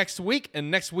to next week. And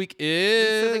next week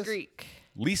is... Lisa the Greek.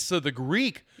 Lisa the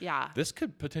Greek. Yeah. This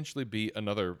could potentially be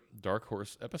another Dark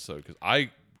Horse episode because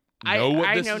I know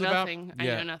what this is nothing. about.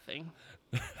 I know nothing.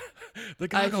 The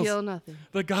goggles. I feel nothing.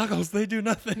 The goggles, they do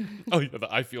nothing. Oh, yeah,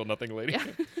 the I feel nothing lady. Yeah.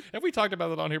 Have we talked about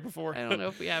that on here before? I don't know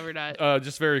if we have or not.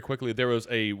 Just very quickly, there was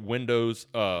a window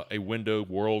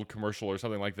world commercial or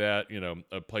something like that,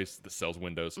 a place that sells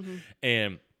windows. Mm-hmm.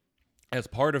 And as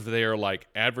part of their like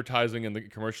advertising in the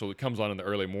commercial that comes on in the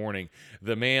early morning,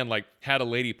 the man like had a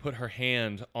lady put her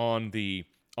hand on the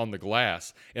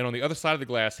glass, and on the other side of the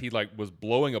glass, he like was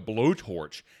blowing a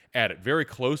blowtorch at it very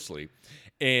closely.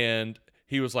 And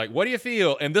he was like, "What do you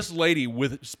feel?" And this lady,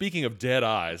 speaking of dead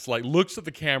eyes, like looks at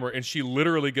the camera and she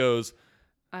literally goes,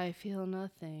 "I feel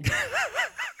nothing."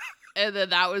 And then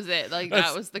that was it. Like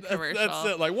that was the commercial. That's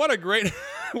it. Like what a great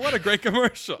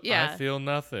commercial. Yeah. I feel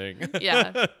nothing.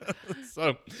 Yeah.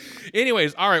 So,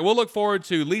 anyways, all right. We'll look forward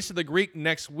to Lisa the Greek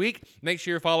next week. Make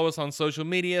sure you follow us on social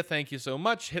media. Thank you so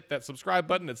much. Hit that subscribe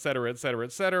button, etc., etc.,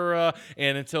 etc.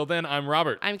 And until then, I'm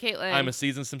Robert. I'm Caitlin. I'm a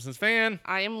seasoned Simpsons fan.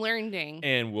 I am learning.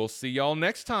 And we'll see y'all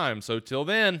next time. So till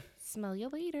then. Smell you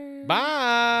later.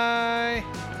 Bye.